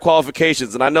look at her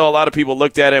qualifications, and I know a lot of people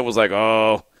looked at it and was like,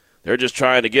 oh, they're just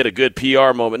trying to get a good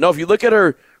PR moment. No, if you look at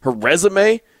her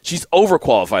resume, she's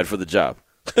overqualified for the job.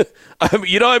 I mean,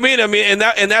 you know what I mean?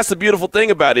 And that's the beautiful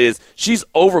thing about it is she's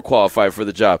overqualified for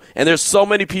the job. And there's so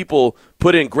many people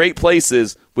put in great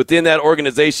places within that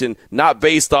organization, not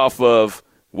based off of,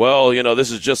 well,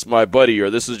 this is just my buddy or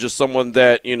this is just someone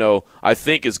that, I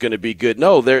think is going to be good.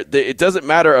 No, it doesn't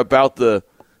matter about the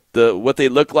what they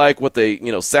look like, what they,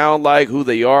 sound like, who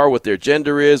they are, what their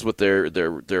gender is, what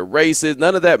their race is.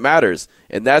 None of that matters.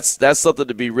 And that's something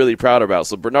to be really proud about.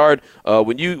 So Bernard,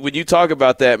 when you talk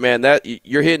about that, man, that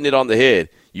you're hitting it on the head.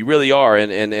 You really are.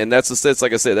 And that's a sense,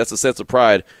 like I said, that's a sense of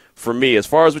pride for me. As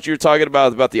far as what you're talking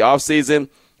about the offseason,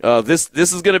 this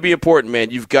is going to be important,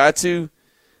 man. You've got to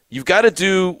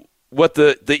do what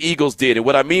the Eagles did. And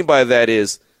what I mean by that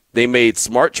is they made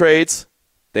smart trades.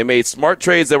 They made smart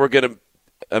trades that were going to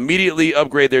immediately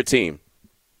upgrade their team.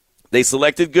 They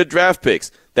selected good draft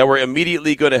picks that were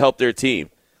immediately going to help their team.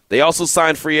 They also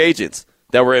signed free agents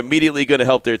that were immediately going to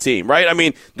help their team, right? I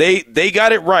mean, they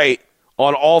got it right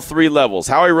on all three levels.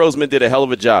 Howie Roseman did a hell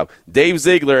of a job. Dave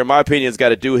Ziegler, in my opinion, has got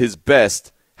to do his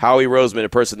best Howie Roseman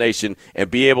impersonation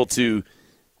and be able to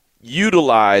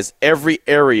utilize every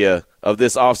area of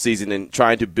this offseason in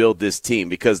trying to build this team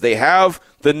because they have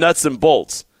the nuts and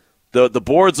bolts. The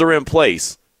boards are in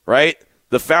place, right?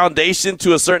 The foundation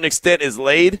to a certain extent is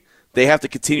laid. They have to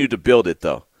continue to build it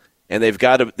though. And they've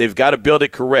got to build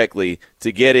it correctly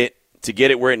to get it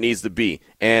where it needs to be.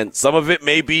 And some of it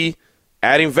may be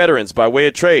adding veterans by way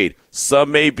of trade.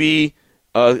 Some may be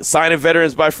signing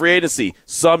veterans by free agency.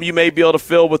 Some you may be able to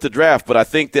fill with the draft. But I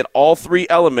think that all three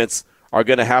elements are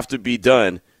going to have to be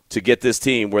done to get this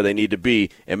team where they need to be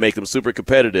and make them super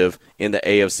competitive in the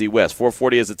AFC West.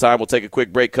 4:40 is the time. We'll take a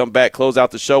quick break, come back, close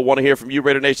out the show. Want to hear from you,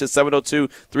 Raider Nation,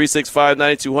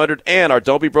 702-365-9200, and our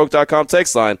don'tbebroke.com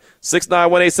text line,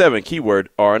 69187, keyword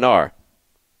R&R.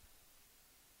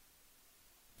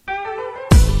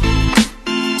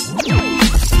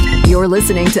 You're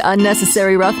listening to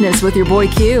Unnecessary Roughness with your boy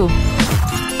Q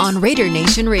on Raider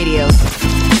Nation Radio.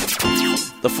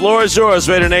 The floor is yours,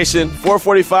 Raider Nation.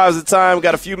 4:45 is the time.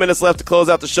 Got a few minutes left to close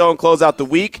out the show and close out the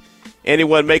week.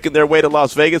 Anyone making their way to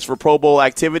Las Vegas for Pro Bowl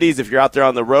activities, if you're out there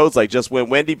on the roads, like just went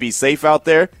Wendy, be safe out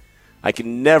there. I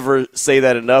can never say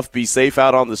that enough. Be safe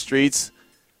out on the streets.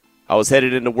 I was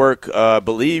headed into work, I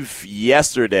believe,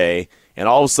 yesterday, and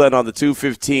all of a sudden on the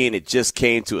 215, it just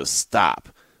came to a stop.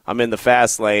 I'm in the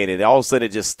fast lane, and all of a sudden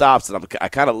it just stops, and I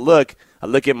kind of look. I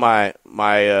look at my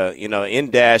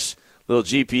in-dash little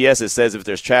GPS. It says if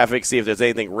there's traffic, see if there's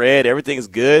anything red. Everything's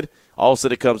good. All of a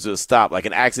sudden it comes to a stop. Like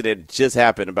an accident just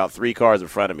happened, about 3 cars in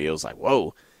front of me. It was like,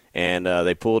 whoa. And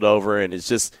they pulled over, and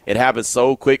it happens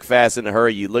so quick, fast, in a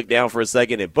hurry. You look down for a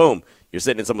second, and boom, you're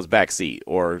sitting in someone's back seat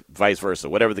or vice versa,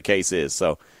 whatever the case is.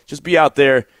 So just be out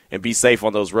there and be safe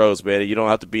on those roads, man. You don't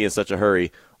have to be in such a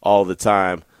hurry all the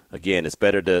time. Again, it's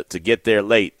better to get there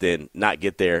late than not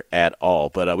get there at all.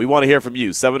 But we want to hear from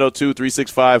you,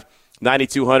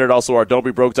 702-365-9200. Also, our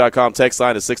don'tbebroke.com text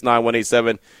line is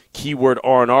 69187, keyword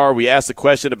R&R. We asked a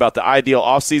question about the ideal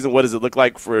offseason. What does it look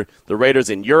like for the Raiders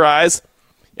in your eyes?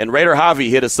 And Raider Javi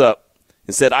hit us up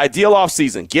and said, ideal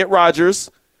offseason, get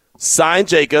Rodgers, sign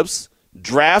Jacobs,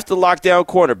 draft a lockdown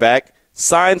cornerback,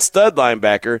 sign stud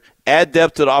linebacker, add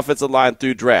depth to the offensive line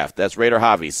through draft. That's Raider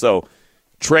Javi. So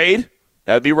trade,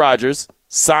 that would be Rodgers.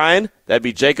 Sign, that would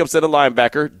be Jacobs and a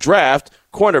linebacker. Draft,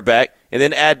 cornerback, and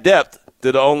then add depth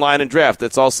to the O-line and draft.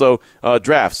 That's also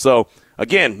draft. So,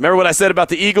 again, remember what I said about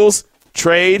the Eagles?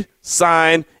 Trade,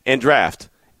 sign, and draft.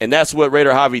 And that's what Raider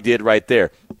Javi did right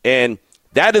there. And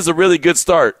that is a really good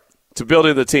start to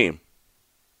building the team.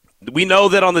 We know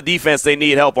that on the defense they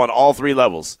need help on all three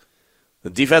levels.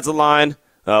 The defensive line,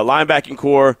 linebacking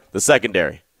core, the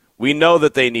secondary. We know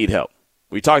that they need help.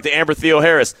 We talked to Amber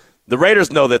Theo-Harris. The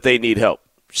Raiders know that they need help.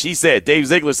 She said, Dave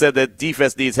Ziegler said that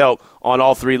defense needs help on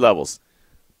all three levels.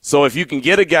 So if you can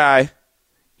get a guy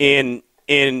in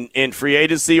free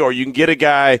agency or you can get a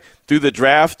guy through the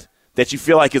draft that you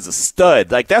feel like is a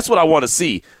stud, like that's what I want to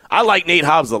see. I like Nate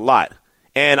Hobbs a lot.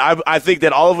 And I think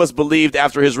that all of us believed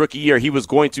after his rookie year he was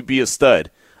going to be a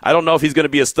stud. I don't know if he's going to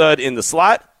be a stud in the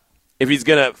slot, if he's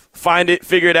going to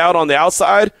figure it out on the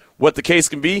outside, what the case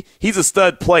can be. He's a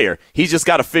stud player. He's just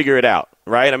got to figure it out,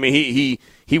 right? I mean, he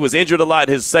was injured a lot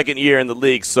his second year in the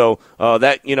league, so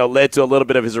that led to a little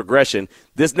bit of his regression.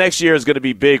 This next year is going to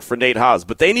be big for Nate Hobbs,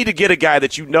 but they need to get a guy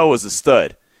that you know is a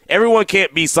stud. Everyone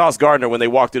can't be Sauce Gardner when they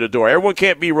walk through the door. Everyone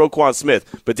can't be Roquan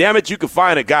Smith. But, damn it, you can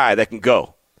find a guy that can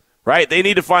go, right? They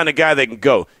need to find a guy that can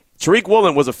go. Tariq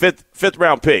Woolen was a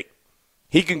fifth-round pick.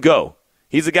 He can go.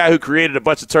 He's a guy who created a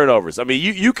bunch of turnovers. I mean,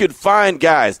 you could find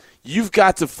guys. You've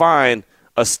got to find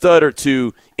a stud or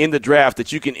two in the draft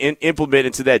that you can implement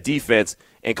into that defense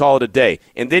and call it a day.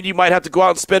 And then you might have to go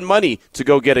out and spend money to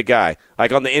go get a guy,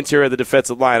 like on the interior of the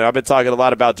defensive line. I've been talking a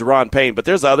lot about Deron Payne, but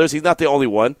there's others. He's not the only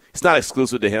one. It's not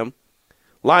exclusive to him.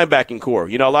 Linebacking core.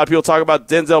 You know, a lot of people talk about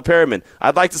Denzel Perryman.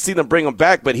 I'd like to see them bring him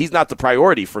back, but he's not the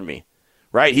priority for me,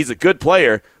 right? He's a good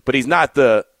player, but he's not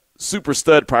the super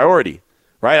stud priority,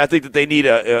 right? I think that they need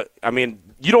I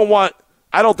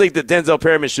don't think that Denzel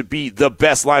Perryman should be the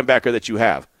best linebacker that you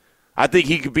have. I think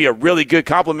he could be a really good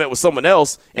complement with someone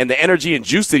else, and the energy and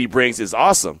juice that he brings is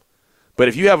awesome. But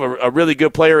if you have a really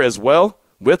good player as well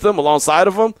with him, alongside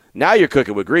of him, now you're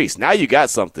cooking with grease. Now you got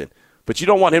something. But you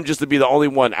don't want him just to be the only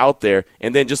one out there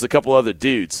and then just a couple other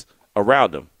dudes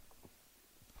around him.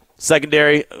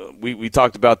 Secondary, we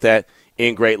talked about that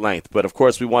in great length. But, of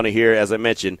course, we want to hear, as I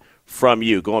mentioned, from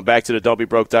you. Going back to the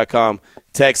don'tbebroke.com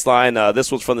text line.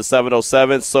 This one's from the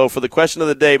 707. So for the question of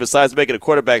the day, besides making a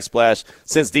quarterback splash,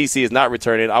 since DC is not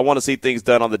returning, I want to see things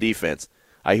done on the defense.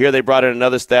 I hear they brought in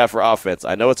another staff for offense.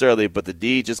 I know it's early, but the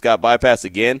D just got bypassed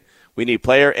again. We need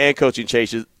player and coaching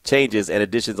changes and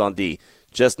additions on D.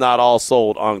 Just not all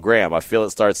sold on Graham. I feel it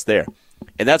starts there.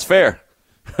 And that's fair,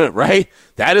 right?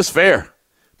 That is fair.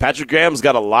 Patrick Graham's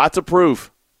got a lot to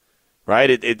prove, right?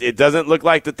 It doesn't look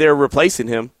like that they're replacing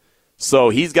him. So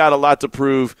he's got a lot to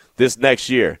prove this next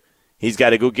year. He's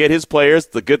got to go get his players.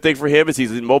 The good thing for him is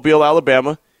he's in Mobile,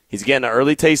 Alabama. He's getting an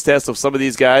early taste test of some of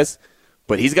these guys.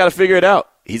 But he's got to figure it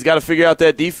out. He's got to figure out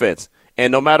that defense.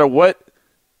 And no matter what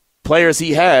players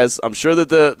he has, I'm sure that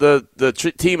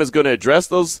the team is going to address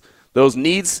those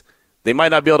needs. They might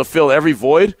not be able to fill every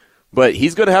void, but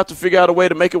he's going to have to figure out a way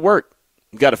to make it work.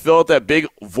 You've got to fill out that big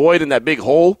void and that big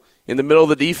hole in the middle of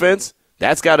the defense.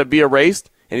 That's got to be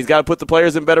erased. And he's got to put the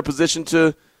players in better position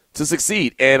to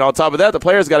succeed. And on top of that, the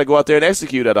players got to go out there and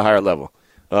execute at a higher level.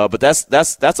 But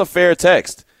that's a fair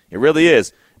text. It really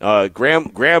is.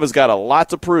 Graham has got a lot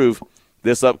to prove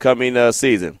this upcoming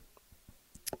season.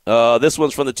 This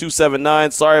one's from the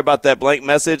 279. Sorry about that blank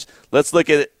message. Let's look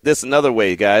at this another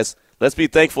way, guys. Let's be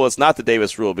thankful it's not the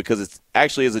Davis rule because it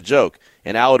actually is a joke.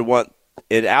 And Al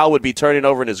would be turning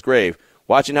over in his grave.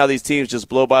 Watching how these teams just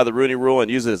blow by the Rooney Rule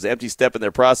and use it as an empty step in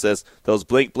their process, those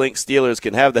blink Steelers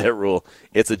can have that rule.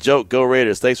 It's a joke. Go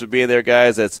Raiders. Thanks for being there,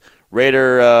 guys. That's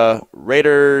Raider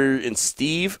and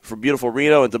Steve from beautiful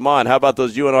Reno. And Damon, how about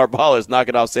those UNR ballers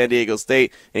knocking off San Diego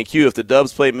State? And Q, if the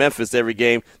Dubs play Memphis every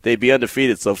game, they'd be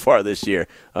undefeated so far this year.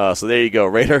 So there you go.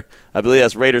 Raider, I believe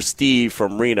that's Raider Steve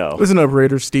from Reno. Listen up,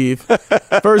 Raider Steve.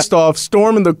 First off,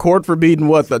 storming the court for beating,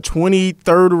 the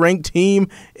 23rd ranked team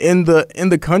in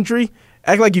the country?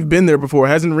 Act like you've been there before.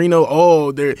 Hasn't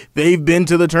Reno, they've been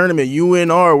to the tournament.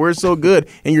 UNR, we're so good.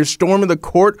 And you're storming the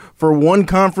court for one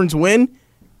conference win?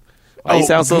 Why you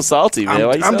sound so salty,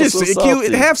 man? I'm just so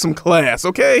salty? Have some class,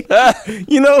 okay? I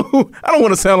don't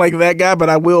want to sound like that guy, but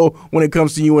I will when it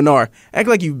comes to UNR. Act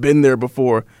like you've been there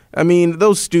before. I mean,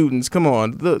 those students, come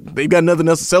on. They've got nothing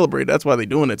else to celebrate. That's why they're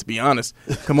doing it, to be honest.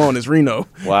 Come on, it's Reno.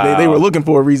 Wow. They were looking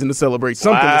for a reason to celebrate,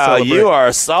 something to celebrate. You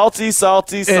are salty.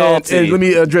 And let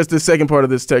me address the second part of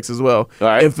this text as well. All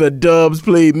right. If the Dubs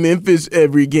played Memphis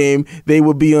every game, they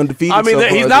would be undefeated. I mean,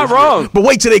 he's not wrong. But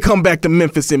wait till they come back to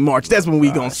Memphis in March. That's when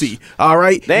we going to see. All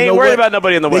right? They ain't worried about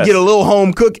nobody in the West. They get a little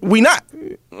home cook. We not.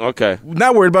 Okay.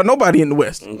 Not worried about nobody in the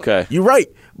West. Okay. You're right.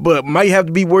 But might have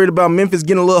to be worried about Memphis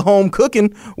getting a little home cooking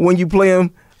when you play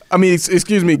them. I mean,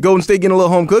 excuse me, Golden State getting a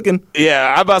little home cooking.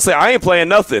 Yeah, I'm about to say, I ain't playing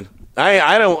nothing.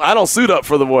 I don't suit up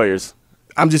for the Warriors.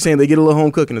 I'm just saying they get a little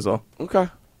home cooking is all. Okay.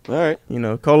 All right.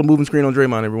 Call a moving screen on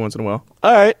Draymond every once in a while.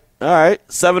 All right.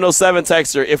 707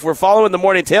 texter. If we're following the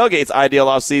morning tailgate's ideal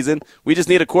offseason, we just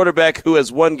need a quarterback who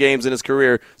has won games in his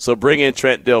career, so bring in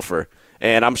Trent Dilfer.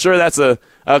 And I'm sure that's a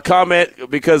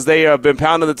comment because they have been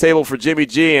pounding the table for Jimmy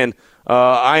G, and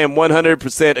I am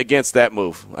 100% against that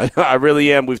move. I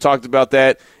really am. We've talked about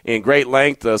that in great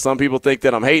length. Some people think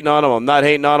that I'm hating on him. I'm not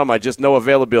hating on him. I just know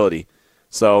availability.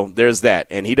 So there's that.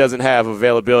 And he doesn't have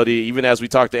availability. Even as we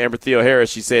talked to Amber Theo Harris,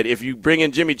 she said, if you bring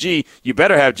in Jimmy G, you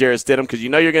better have Jarrett Stidham because you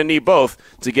know you're going to need both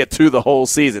to get through the whole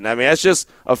season. I mean, that's just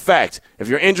a fact. If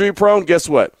you're injury prone, guess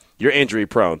what? You're injury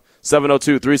prone.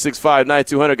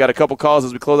 702-365-9200. Got a couple calls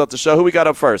as we close out the show. Who we got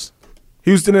up first?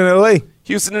 Houston in L.A.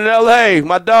 Houston in L.A.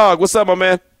 My dog. What's up, my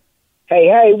man?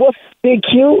 Hey, what's Big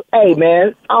Q? Hey,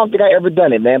 man, I don't think I ever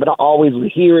done it, man, but I always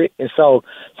would hear it. And so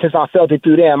since I felt it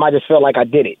through them, I just felt like I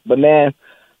did it. But, man,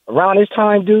 around this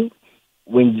time, dude,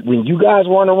 when you guys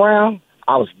weren't around,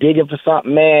 I was digging for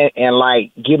something, man, and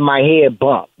like getting my head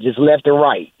bumped just left and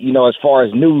right. You know, as far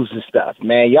as news and stuff,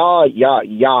 man. Y'all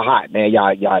hot, man.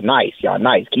 Y'all nice.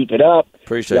 Keep it up.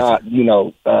 Appreciate y'all. it. You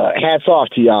know, hats off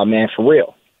to y'all, man, for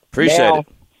real. Appreciate it.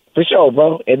 For sure,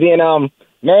 bro. And then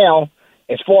now,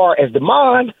 as far as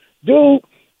Demond, dude,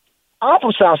 I'm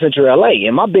from South Central LA,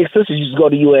 and my big sister used to go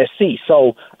to USC.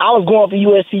 So I was going for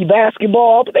USC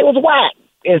basketball, but they was whack.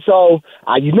 And so,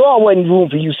 you know I wasn't room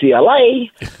for UCLA.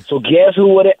 So guess who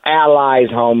were the allies,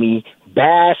 homie?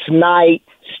 Bass Knight,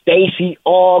 Stacey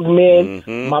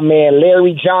Augmon, my man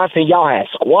Larry Johnson. Y'all had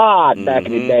squad back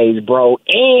in the days, bro.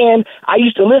 And I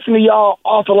used to listen to y'all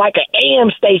off of like an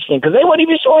AM station because they weren't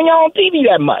even showing y'all on TV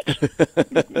that much.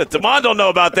 Demond don't know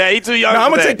about that. He too young. I'm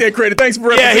gonna take that credit. Thanks for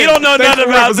representing. Yeah, he don't know nothing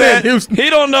about that. Houston.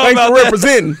 He don't know Thanks about for that.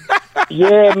 representing.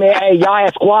 Yeah, man. Hey, y'all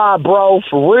had squad, bro,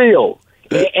 for real.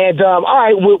 And all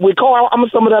right, with Carr, I'm gonna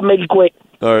sum it up, make it quick.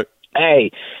 All right.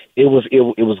 Hey, it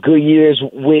was good years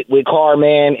with Carr,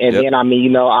 man. And then I mean, you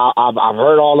know, I've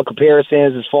heard all the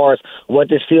comparisons as far as what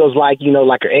this feels like. You know,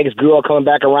 like her ex-girl coming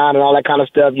back around and all that kind of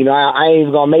stuff. You know, I ain't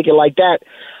even gonna make it like that.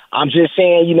 I'm just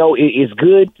saying, you know, it's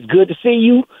good. It's good to see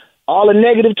you. All the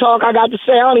negative talk I got to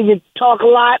say, I don't even talk a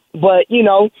lot, but you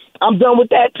know, I'm done with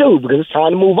that too because it's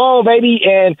time to move on, baby.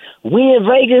 And we in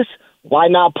Vegas. Why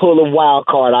not pull a wild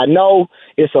card? I know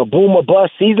it's a boom or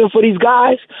bust season for these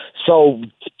guys. So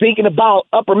thinking about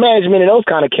upper management and those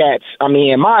kind of cats, I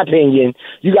mean, in my opinion,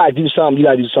 you got to do something. You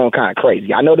got to do something kind of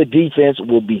crazy. I know the defense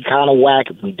will be kind of whack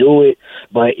if we do it,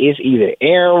 but it's either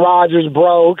Aaron Rodgers,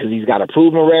 bro, because he's got a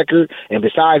proven record. And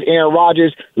besides Aaron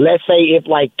Rodgers, let's say if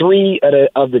like three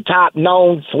of the top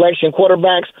known selection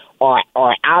quarterbacks are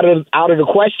out of the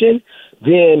question,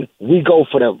 then we go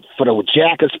for the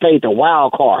jack of spades, the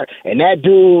wild card, and that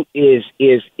dude is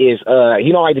he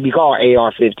don't like to be called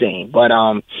AR-15, but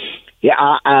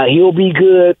he'll be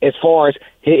good as far as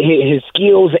his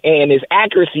skills and his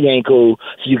accuracy ain't cool.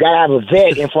 So you gotta have a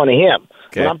vet in front of him.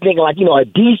 Okay. But I'm thinking like a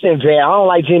decent vet. I don't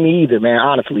like Jimmy either, man.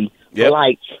 Honestly, but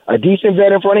like a decent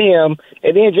vet in front of him,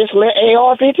 and then just let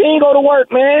AR-15 go to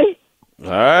work, man. All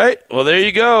right. Well, there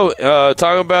you go.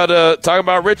 Talking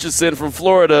about Richardson from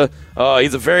Florida.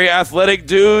 He's a very athletic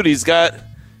dude. He's got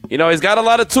a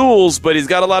lot of tools, but he's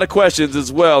got a lot of questions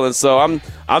as well. And so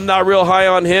I'm not real high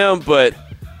on him, but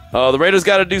the Raiders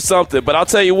got to do something. But I'll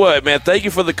tell you what, man. Thank you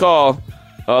for the call.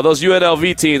 Those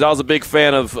UNLV teams, I was a big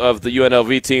fan of the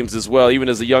UNLV teams as well. Even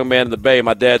as a young man in the Bay,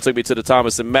 my dad took me to the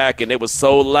Thomas and Mack, and it was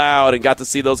so loud and got to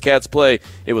see those cats play.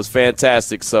 It was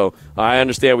fantastic. So I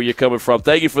understand where you're coming from.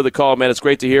 Thank you for the call, man. It's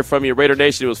great to hear from you. Raider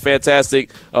Nation, it was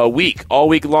fantastic all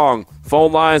week long.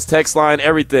 Phone lines, text line,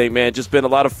 everything, man. Just been a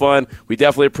lot of fun. We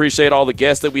definitely appreciate all the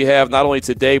guests that we have, not only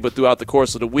today but throughout the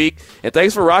course of the week. And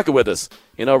thanks for rocking with us.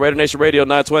 You know, Raider Nation Radio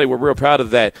 920, we're real proud of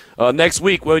that. Next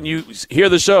week when you hear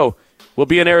the show, we'll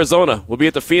be in Arizona. We'll be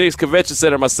at the Phoenix Convention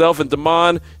Center. Myself and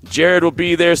Damon, Jared will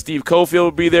be there. Steve Cofield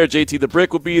will be there. JT the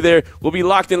Brick will be there. We'll be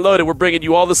locked and loaded. We're bringing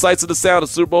you all the sights of the sound of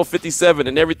Super Bowl 57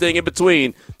 and everything in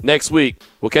between next week.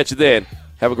 We'll catch you then.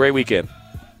 Have a great weekend.